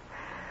you.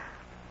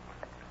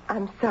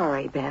 I'm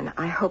sorry, Ben.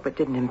 I hope it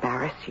didn't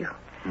embarrass you.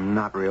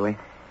 Not really.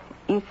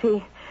 You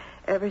see,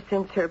 ever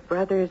since her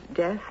brother's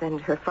death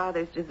and her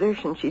father's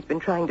desertion, she's been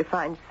trying to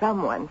find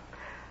someone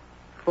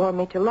for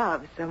me to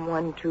love,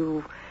 someone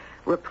to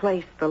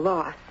replace the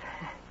loss.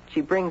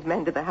 She brings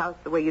men to the house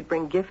the way you'd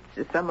bring gifts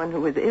to someone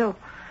who was ill.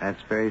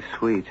 That's very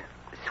sweet.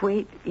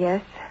 Sweet,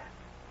 yes,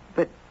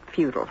 but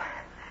futile.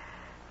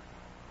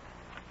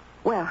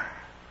 Well,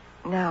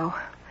 now,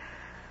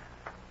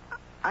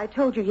 I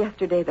told you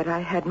yesterday that I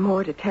had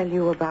more to tell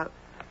you about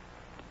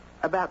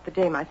the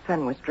day my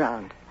son was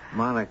drowned.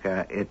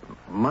 Monica, it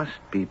must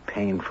be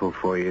painful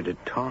for you to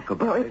talk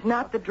about it. No, it's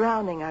not the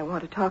drowning I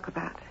want to talk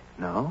about.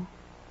 No?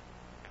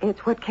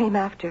 It's what came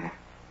after.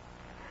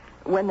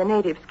 When the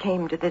natives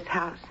came to this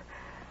house.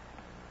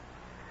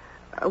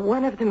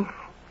 One of them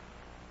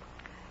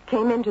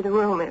came into the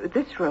room,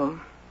 this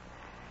room,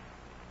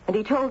 and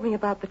he told me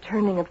about the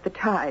turning of the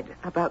tide,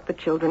 about the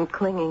children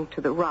clinging to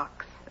the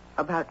rocks,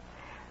 about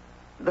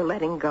the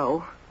letting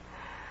go,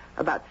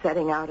 about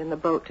setting out in the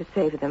boat to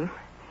save them.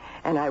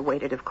 And I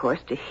waited, of course,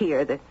 to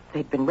hear that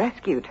they'd been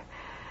rescued.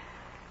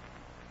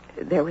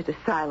 There was a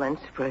silence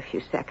for a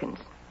few seconds.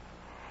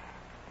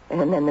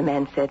 And then the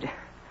man said,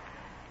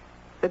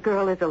 "The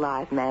girl is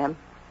alive, ma'am."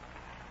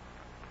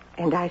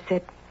 And I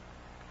said,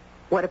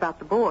 "What about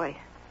the boy?"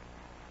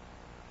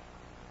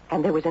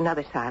 And there was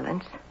another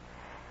silence.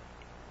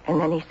 And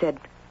then he said,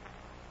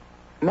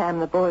 "Ma'am,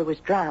 the boy was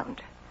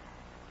drowned."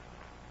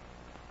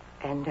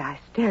 And I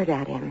stared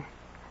at him.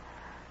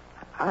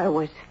 I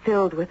was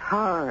filled with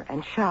horror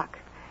and shock.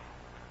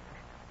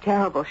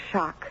 Terrible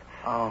shock.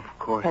 Oh, of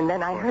course. And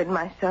then I heard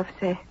myself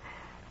say,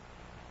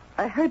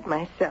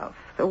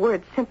 the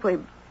words simply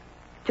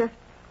just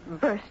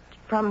burst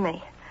from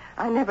me.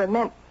 I never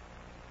meant,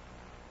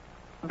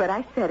 but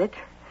I said it,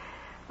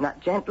 not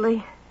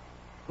gently,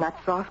 not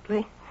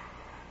softly.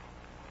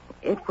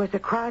 It was a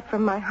cry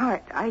from my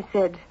heart. I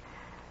said,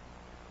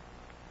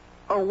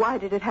 "Oh, why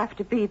did it have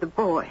to be the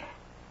boy?"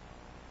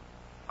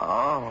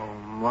 Oh,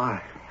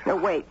 my. No,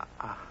 wait.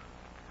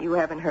 You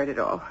haven't heard it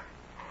all.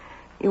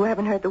 You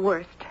haven't heard the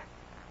worst.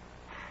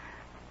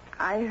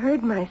 I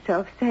heard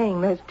myself saying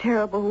those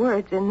terrible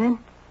words, and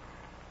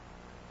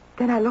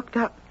then I looked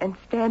up, and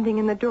standing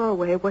in the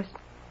doorway was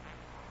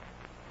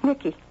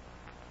Nicky.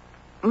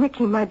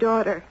 Nicky, my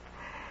daughter.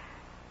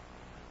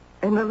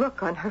 And the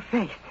look on her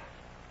face.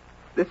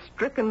 The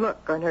stricken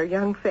look on her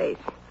young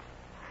face.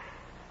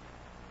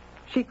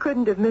 She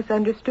couldn't have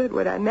misunderstood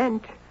what I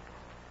meant.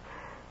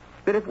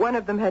 That if one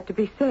of them had to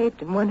be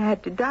saved and one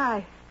had to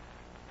die,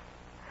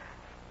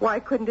 why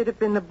couldn't it have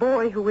been the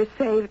boy who was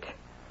saved?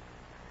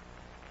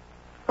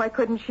 Why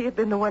couldn't she have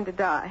been the one to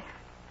die?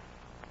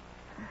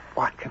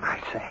 What can I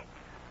say?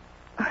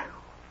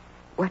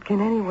 What can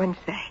anyone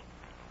say?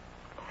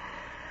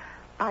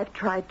 I've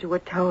tried to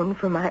atone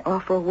for my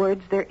awful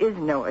words. There is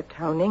no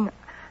atoning.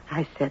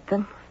 I said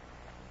them.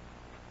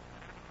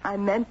 I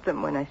meant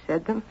them when I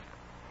said them.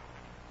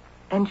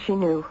 And she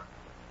knew.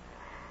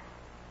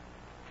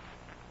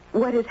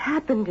 What has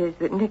happened is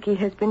that Nicky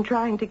has been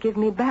trying to give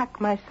me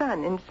back my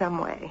son in some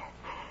way.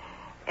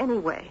 Any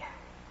way.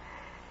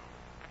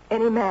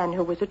 Any man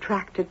who was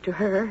attracted to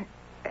her,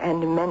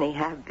 and many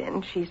have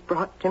been, she's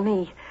brought to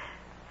me.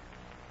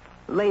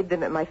 Laid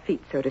them at my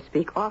feet, so to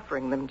speak,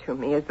 offering them to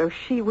me as though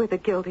she were the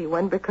guilty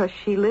one because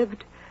she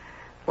lived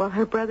while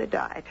her brother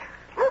died.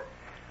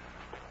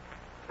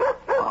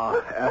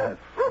 Oh,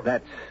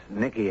 that's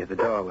Nicky at the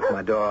door with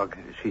my dog.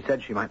 She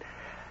said she might...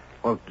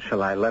 Well,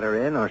 shall I let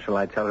her in, or shall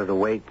I tell her to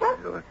wait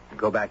or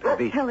go back to the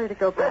beach? Tell her to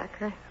go back.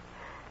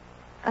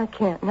 I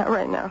can't, not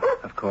right now.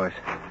 Of course.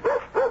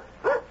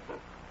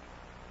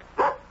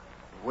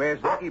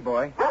 Where's Nicky,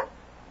 boy?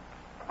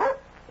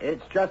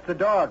 It's just the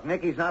dog.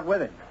 Nicky's not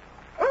with him.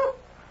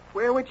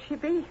 Where would she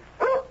be?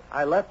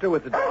 I left her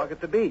with the dog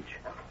at the beach.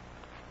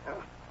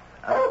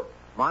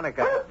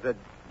 Monica, the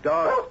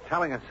dog's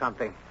telling us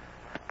something.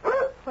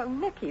 Well,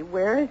 Nicky,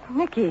 where is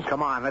Nicky?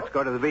 Come on, let's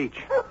go to the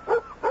beach.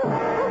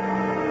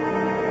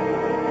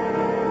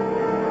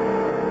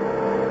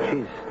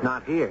 She's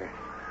not here.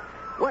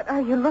 What are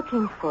you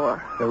looking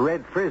for? The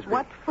red Frisbee.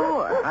 What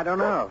for? I don't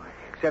know,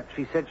 except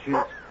she said she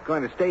was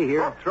going to stay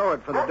here and throw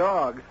it for the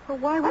dog. Well,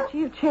 why would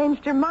she have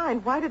changed her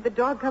mind? Why did the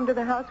dog come to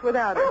the house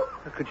without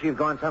her? Could she have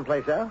gone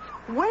someplace else?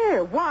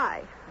 Where?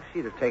 Why?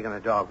 She'd have taken the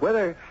dog with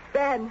her.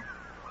 Ben,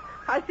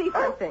 I see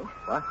something.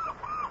 What?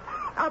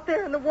 Out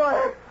there in the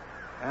water.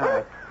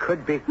 It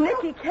could be...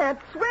 Nicky can't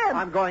swim.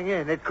 I'm going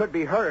in. It could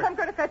be her. I'm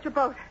going to fetch a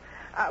boat.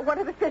 One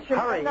of the fishermen.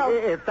 Hurry. No.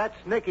 If that's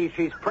Nicky,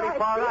 she's pretty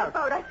far out.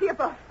 I see a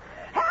boat.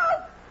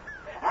 Help!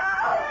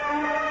 Help!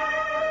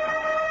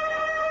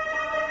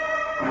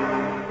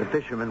 The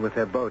fishermen with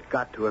their boat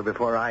got to her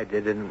before I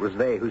did, and it was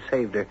they who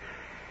saved her.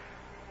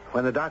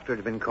 When the doctor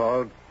had been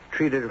called,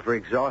 treated her for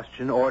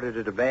exhaustion, ordered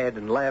her to bed,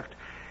 and left,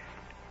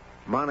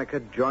 Monica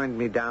joined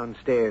me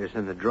downstairs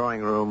in the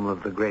drawing room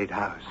of the great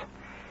house.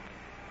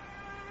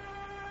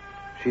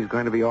 She's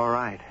going to be all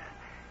right.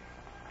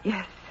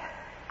 Yes,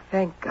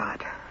 thank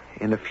God.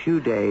 In a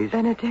few days...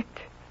 Benedict,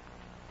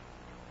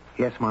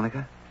 Yes,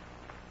 Monica?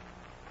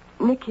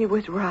 Nicky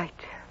was right.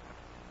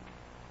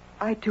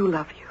 I do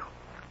love you.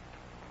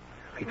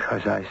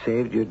 Because I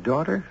saved your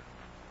daughter?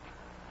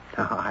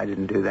 No, I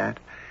didn't do that.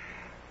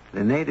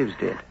 The natives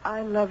did.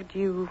 I loved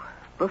you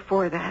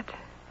before that.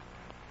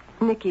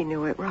 Nicky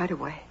knew it right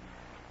away.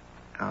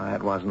 Oh,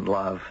 that wasn't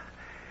love.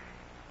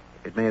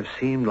 It may have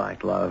seemed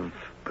like love,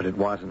 but it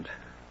wasn't.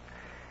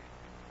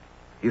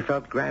 You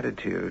felt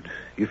gratitude.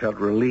 You felt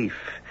relief.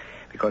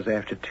 Because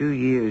after 2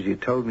 years, you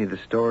told me the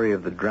story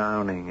of the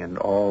drowning and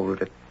all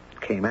that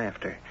came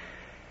after.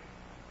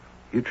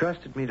 You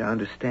trusted me to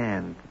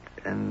understand,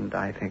 and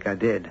I think I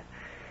did.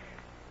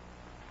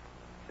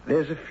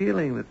 There's a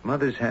feeling that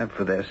mothers have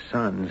for their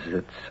sons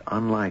that's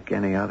unlike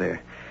any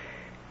other.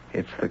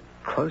 It's the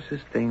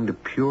closest thing to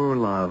pure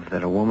love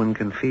that a woman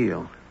can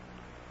feel.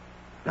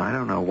 Now, I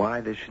don't know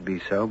why this should be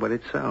so, but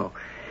it's so.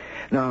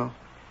 No,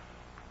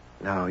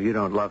 you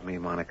don't love me,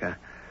 Monica.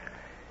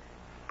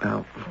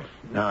 No,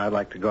 I'd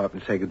like to go up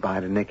and say goodbye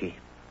to Nicky.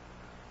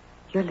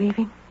 You're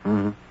leaving?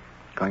 Mm-hmm.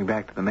 Going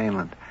back to the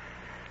mainland.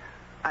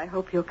 I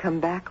hope you'll come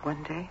back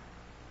one day.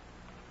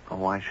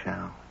 Oh, I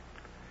shall.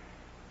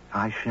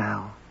 I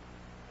shall.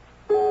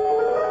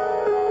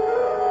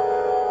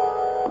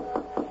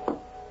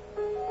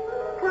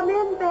 Come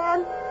in,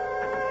 Ben.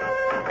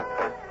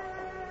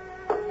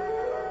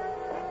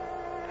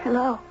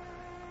 Hello.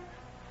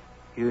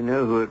 You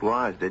knew who it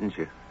was, didn't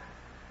you?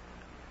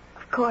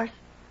 Of course.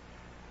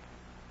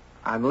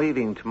 I'm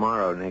leaving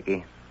tomorrow,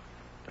 Nicky.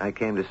 I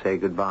came to say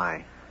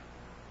goodbye.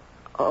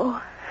 Oh.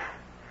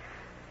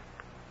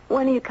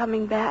 When are you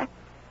coming back?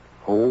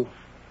 Oh,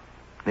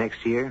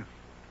 next year,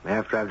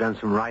 after I've done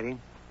some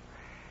writing.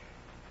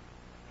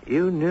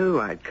 You knew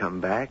I'd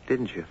come back,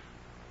 didn't you?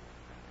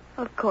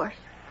 Of course.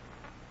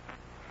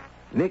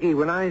 Nicky,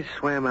 when I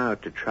swam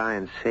out to try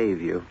and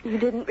save you... You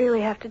didn't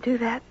really have to do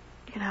that,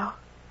 you know.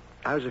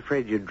 I was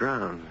afraid you'd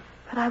drown.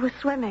 But I was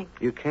swimming.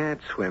 You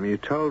can't swim, you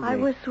told me. I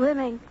was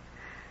swimming.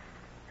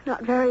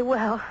 Not very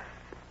well.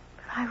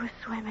 But I was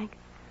swimming.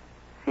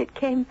 It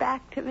came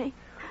back to me.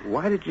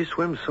 Why did you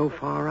swim so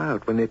far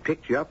out? When they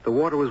picked you up, the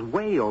water was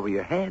way over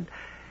your head.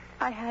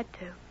 I had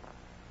to.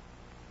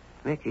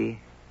 Nicky,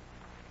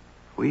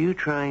 were you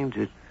trying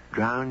to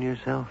drown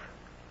yourself?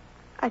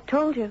 I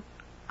told you.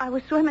 I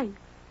was swimming.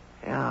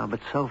 Yeah, but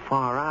so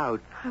far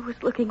out. I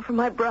was looking for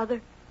my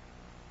brother.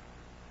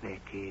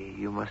 Nicky,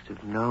 you must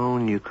have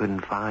known you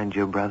couldn't find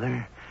your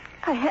brother.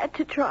 I had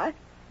to try.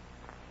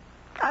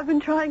 I've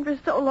been trying for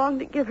so long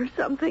to give her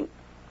something.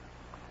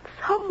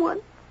 Someone.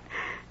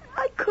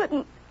 I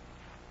couldn't.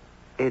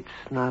 It's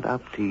not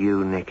up to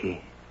you,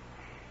 Nicky.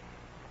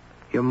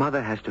 Your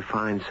mother has to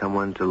find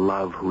someone to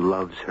love who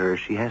loves her.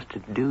 She has to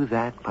do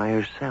that by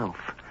herself.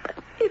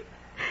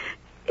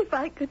 If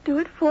I could do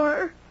it for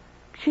her,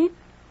 she'd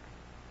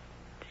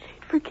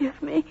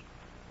forgive me.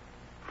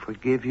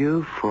 Forgive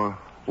you for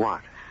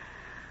what?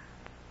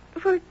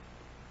 For,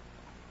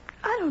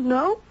 I don't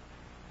know.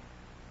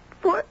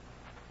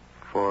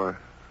 For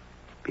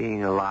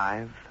being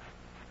alive?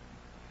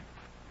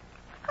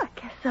 I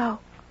guess so.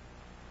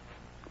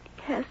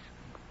 Yes.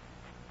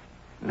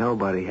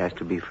 Nobody has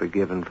to be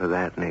forgiven for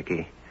that,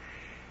 Nicky.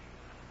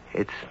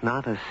 It's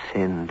not a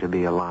sin to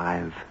be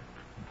alive.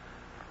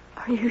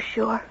 Are you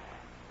sure?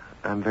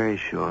 I'm very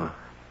sure.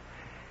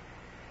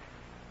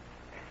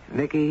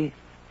 Nicky,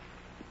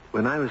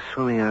 when I was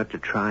swimming out to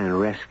try and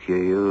rescue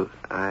you,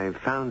 I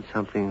found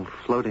something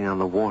floating on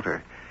the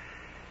water.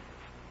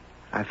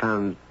 I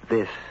found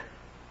this.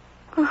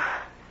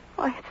 Oh,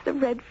 why, it's the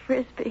red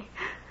Frisbee.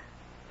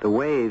 The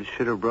waves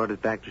should have brought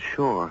it back to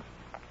shore.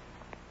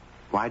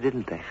 Why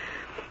didn't they?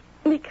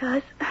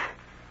 Because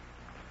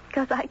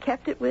I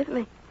kept it with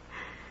me.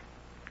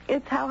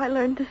 It's how I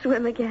learned to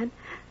swim again.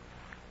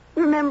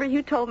 Remember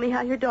you told me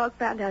how your dog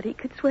found out he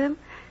could swim?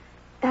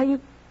 How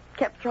you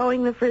kept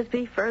throwing the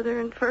Frisbee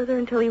further and further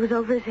until he was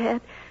over his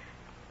head?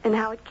 And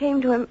how it came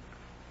to him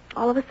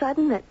all of a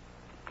sudden that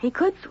he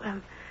could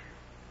swim.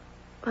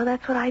 Well,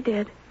 that's what I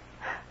did.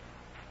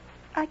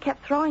 I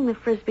kept throwing the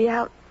Frisbee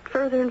out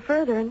further and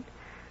further, and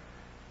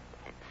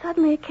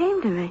suddenly it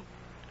came to me.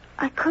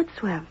 I could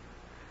swim.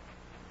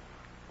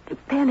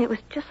 Ben, it was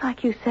just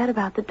like you said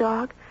about the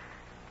dog.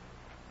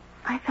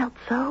 I felt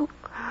so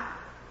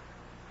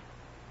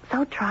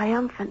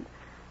triumphant.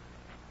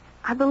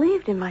 I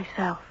believed in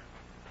myself.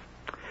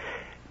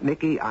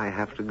 Nicky, I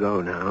have to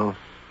go now.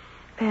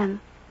 Ben,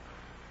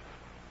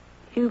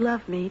 you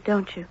love me,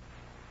 don't you?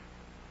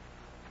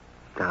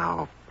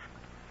 Now,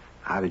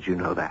 how did you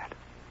know that?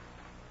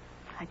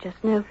 I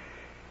just knew.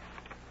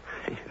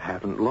 You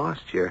haven't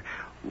lost your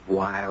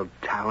wild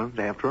talent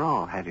after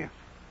all, have you?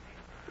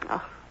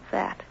 Oh,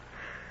 that.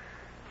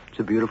 It's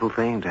a beautiful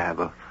thing to have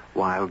a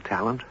wild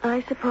talent?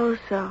 I suppose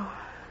so.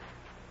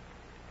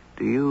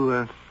 Do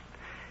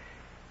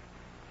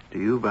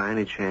you by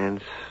any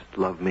chance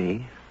love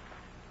me?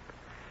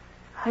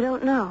 I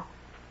don't know.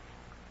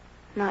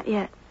 Not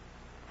yet.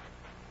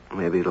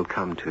 Maybe it'll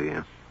come to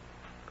you.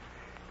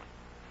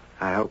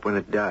 I hope when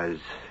it does,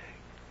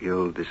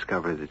 you'll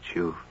discover that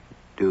you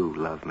do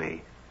love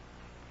me.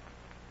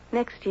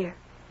 Next year.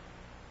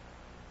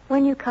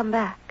 When you come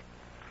back.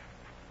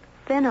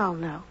 Then I'll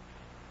know.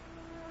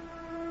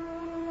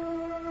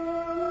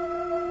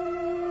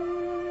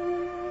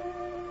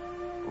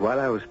 While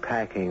I was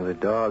packing, the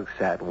dog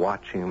sat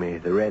watching me,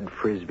 the red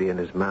Frisbee in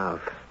his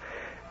mouth.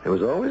 There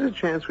was always a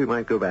chance we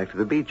might go back to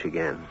the beach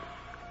again.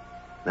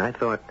 And I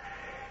thought,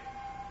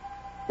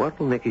 what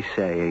will Nicky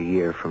say a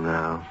year from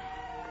now?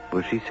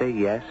 Will she say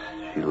yes,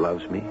 she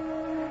loves me?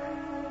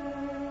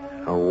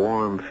 A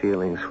warm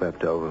feeling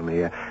swept over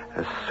me, a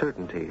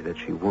certainty that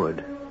she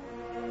would.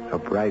 A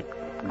bright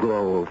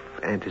glow of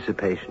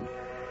anticipation.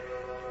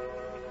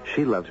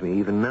 She loves me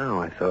even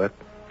now, I thought.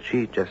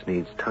 She just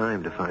needs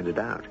time to find it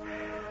out.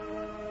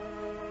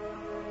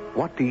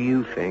 What do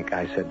you think?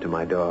 I said to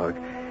my dog.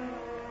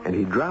 And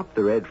he dropped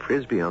the red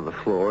Frisbee on the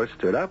floor,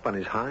 stood up on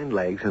his hind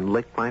legs, and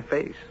licked my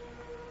face.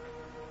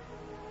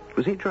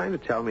 Was he trying to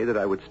tell me that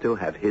I would still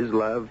have his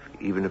love,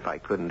 even if I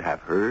couldn't have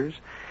hers?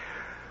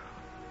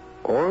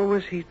 Or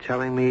was he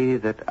telling me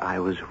that I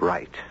was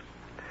right?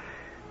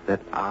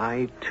 That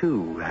I,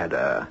 too, had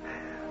a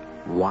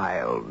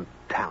wild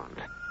talent?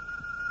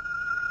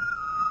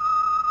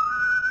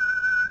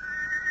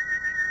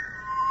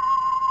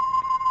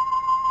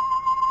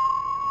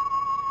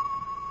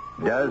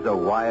 Does a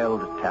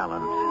wild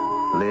talent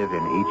live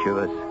in each of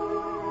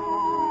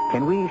us?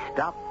 Can we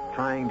stop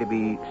trying to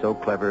be so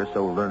clever,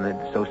 so learned,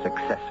 so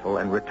successful,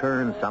 and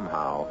return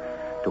somehow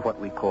to what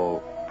we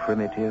call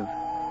primitive?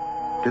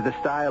 To the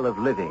style of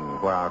living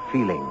where our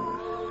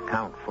feelings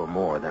count for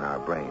more than our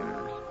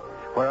brains,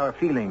 where our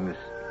feelings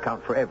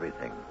count for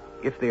everything,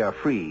 if they are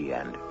free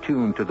and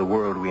tuned to the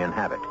world we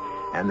inhabit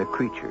and the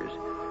creatures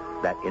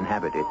that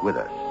inhabit it with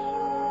us.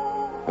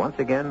 Once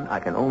again, I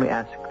can only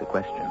ask the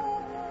question.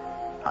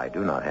 I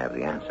do not have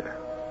the answer.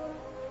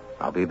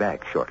 I'll be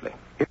back shortly.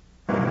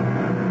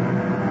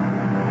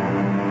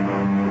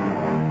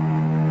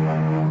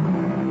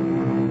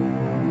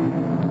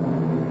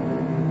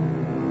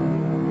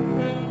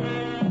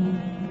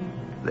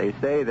 They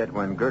say that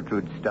when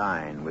Gertrude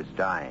Stein was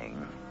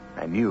dying,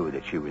 and knew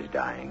that she was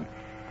dying,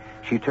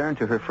 she turned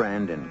to her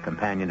friend and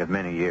companion of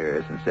many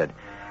years and said,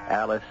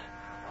 "Alice,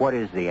 what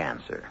is the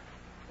answer?"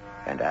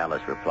 And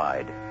Alice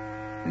replied,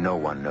 "No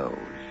one knows."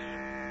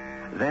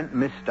 Then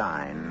Miss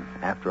Stein,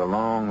 after a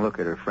long look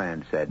at her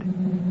friend, said,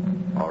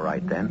 "All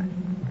right, then,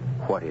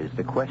 what is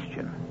the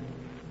question?"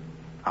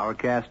 Our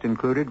cast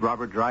included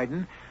Robert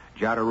Dryden,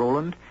 Jada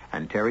Rowland,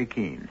 and Terry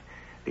Keane.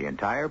 The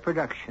entire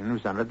production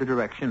was under the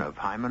direction of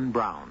Hyman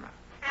Brown.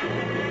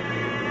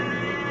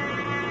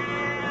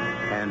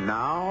 And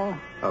now,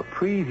 a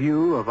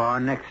preview of our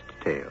next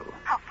tale.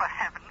 Oh, for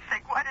heaven's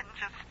sake, why didn't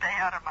you stay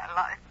out of my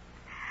life?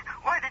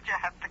 Why did you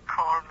have to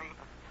call me?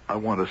 I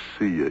want to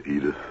see you,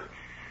 Edith.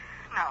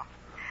 No,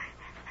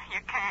 you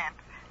can't.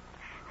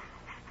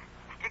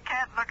 You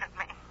can't look at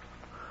me.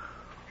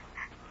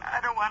 I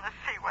don't want to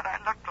see what I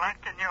look like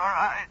in your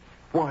eyes.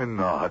 Why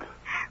not?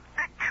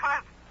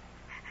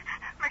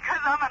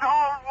 Because I'm an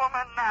old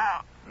woman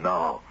now.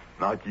 No,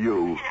 not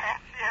you.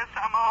 Yes,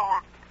 I'm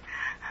old.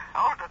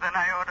 Older than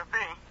I ought to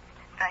be,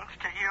 thanks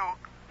to you.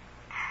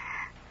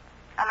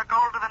 I look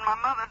older than my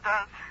mother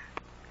does.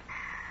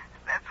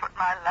 That's what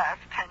my last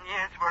 10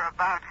 years were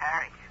about,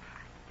 Harry.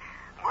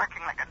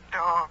 Working like a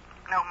dog.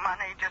 No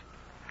money, just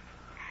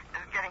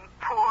getting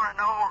poor and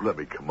old. Let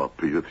me come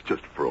up, Edith,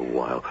 just for a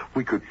while.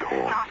 We could talk.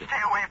 No,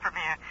 stay away from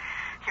here.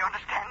 You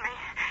understand me?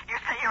 You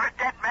say you're a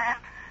dead man?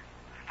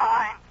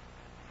 Fine.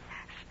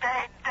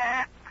 Stay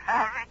dead,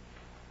 Harry.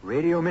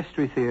 Radio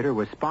Mystery Theater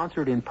was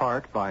sponsored in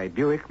part by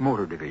Buick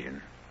Motor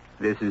Division.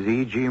 This is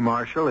E.G.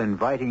 Marshall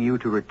inviting you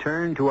to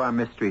return to our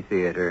Mystery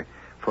Theater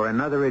for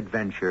another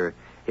adventure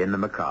in the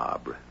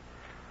macabre.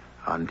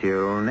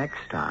 Until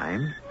next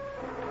time,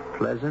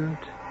 pleasant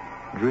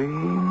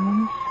dreams.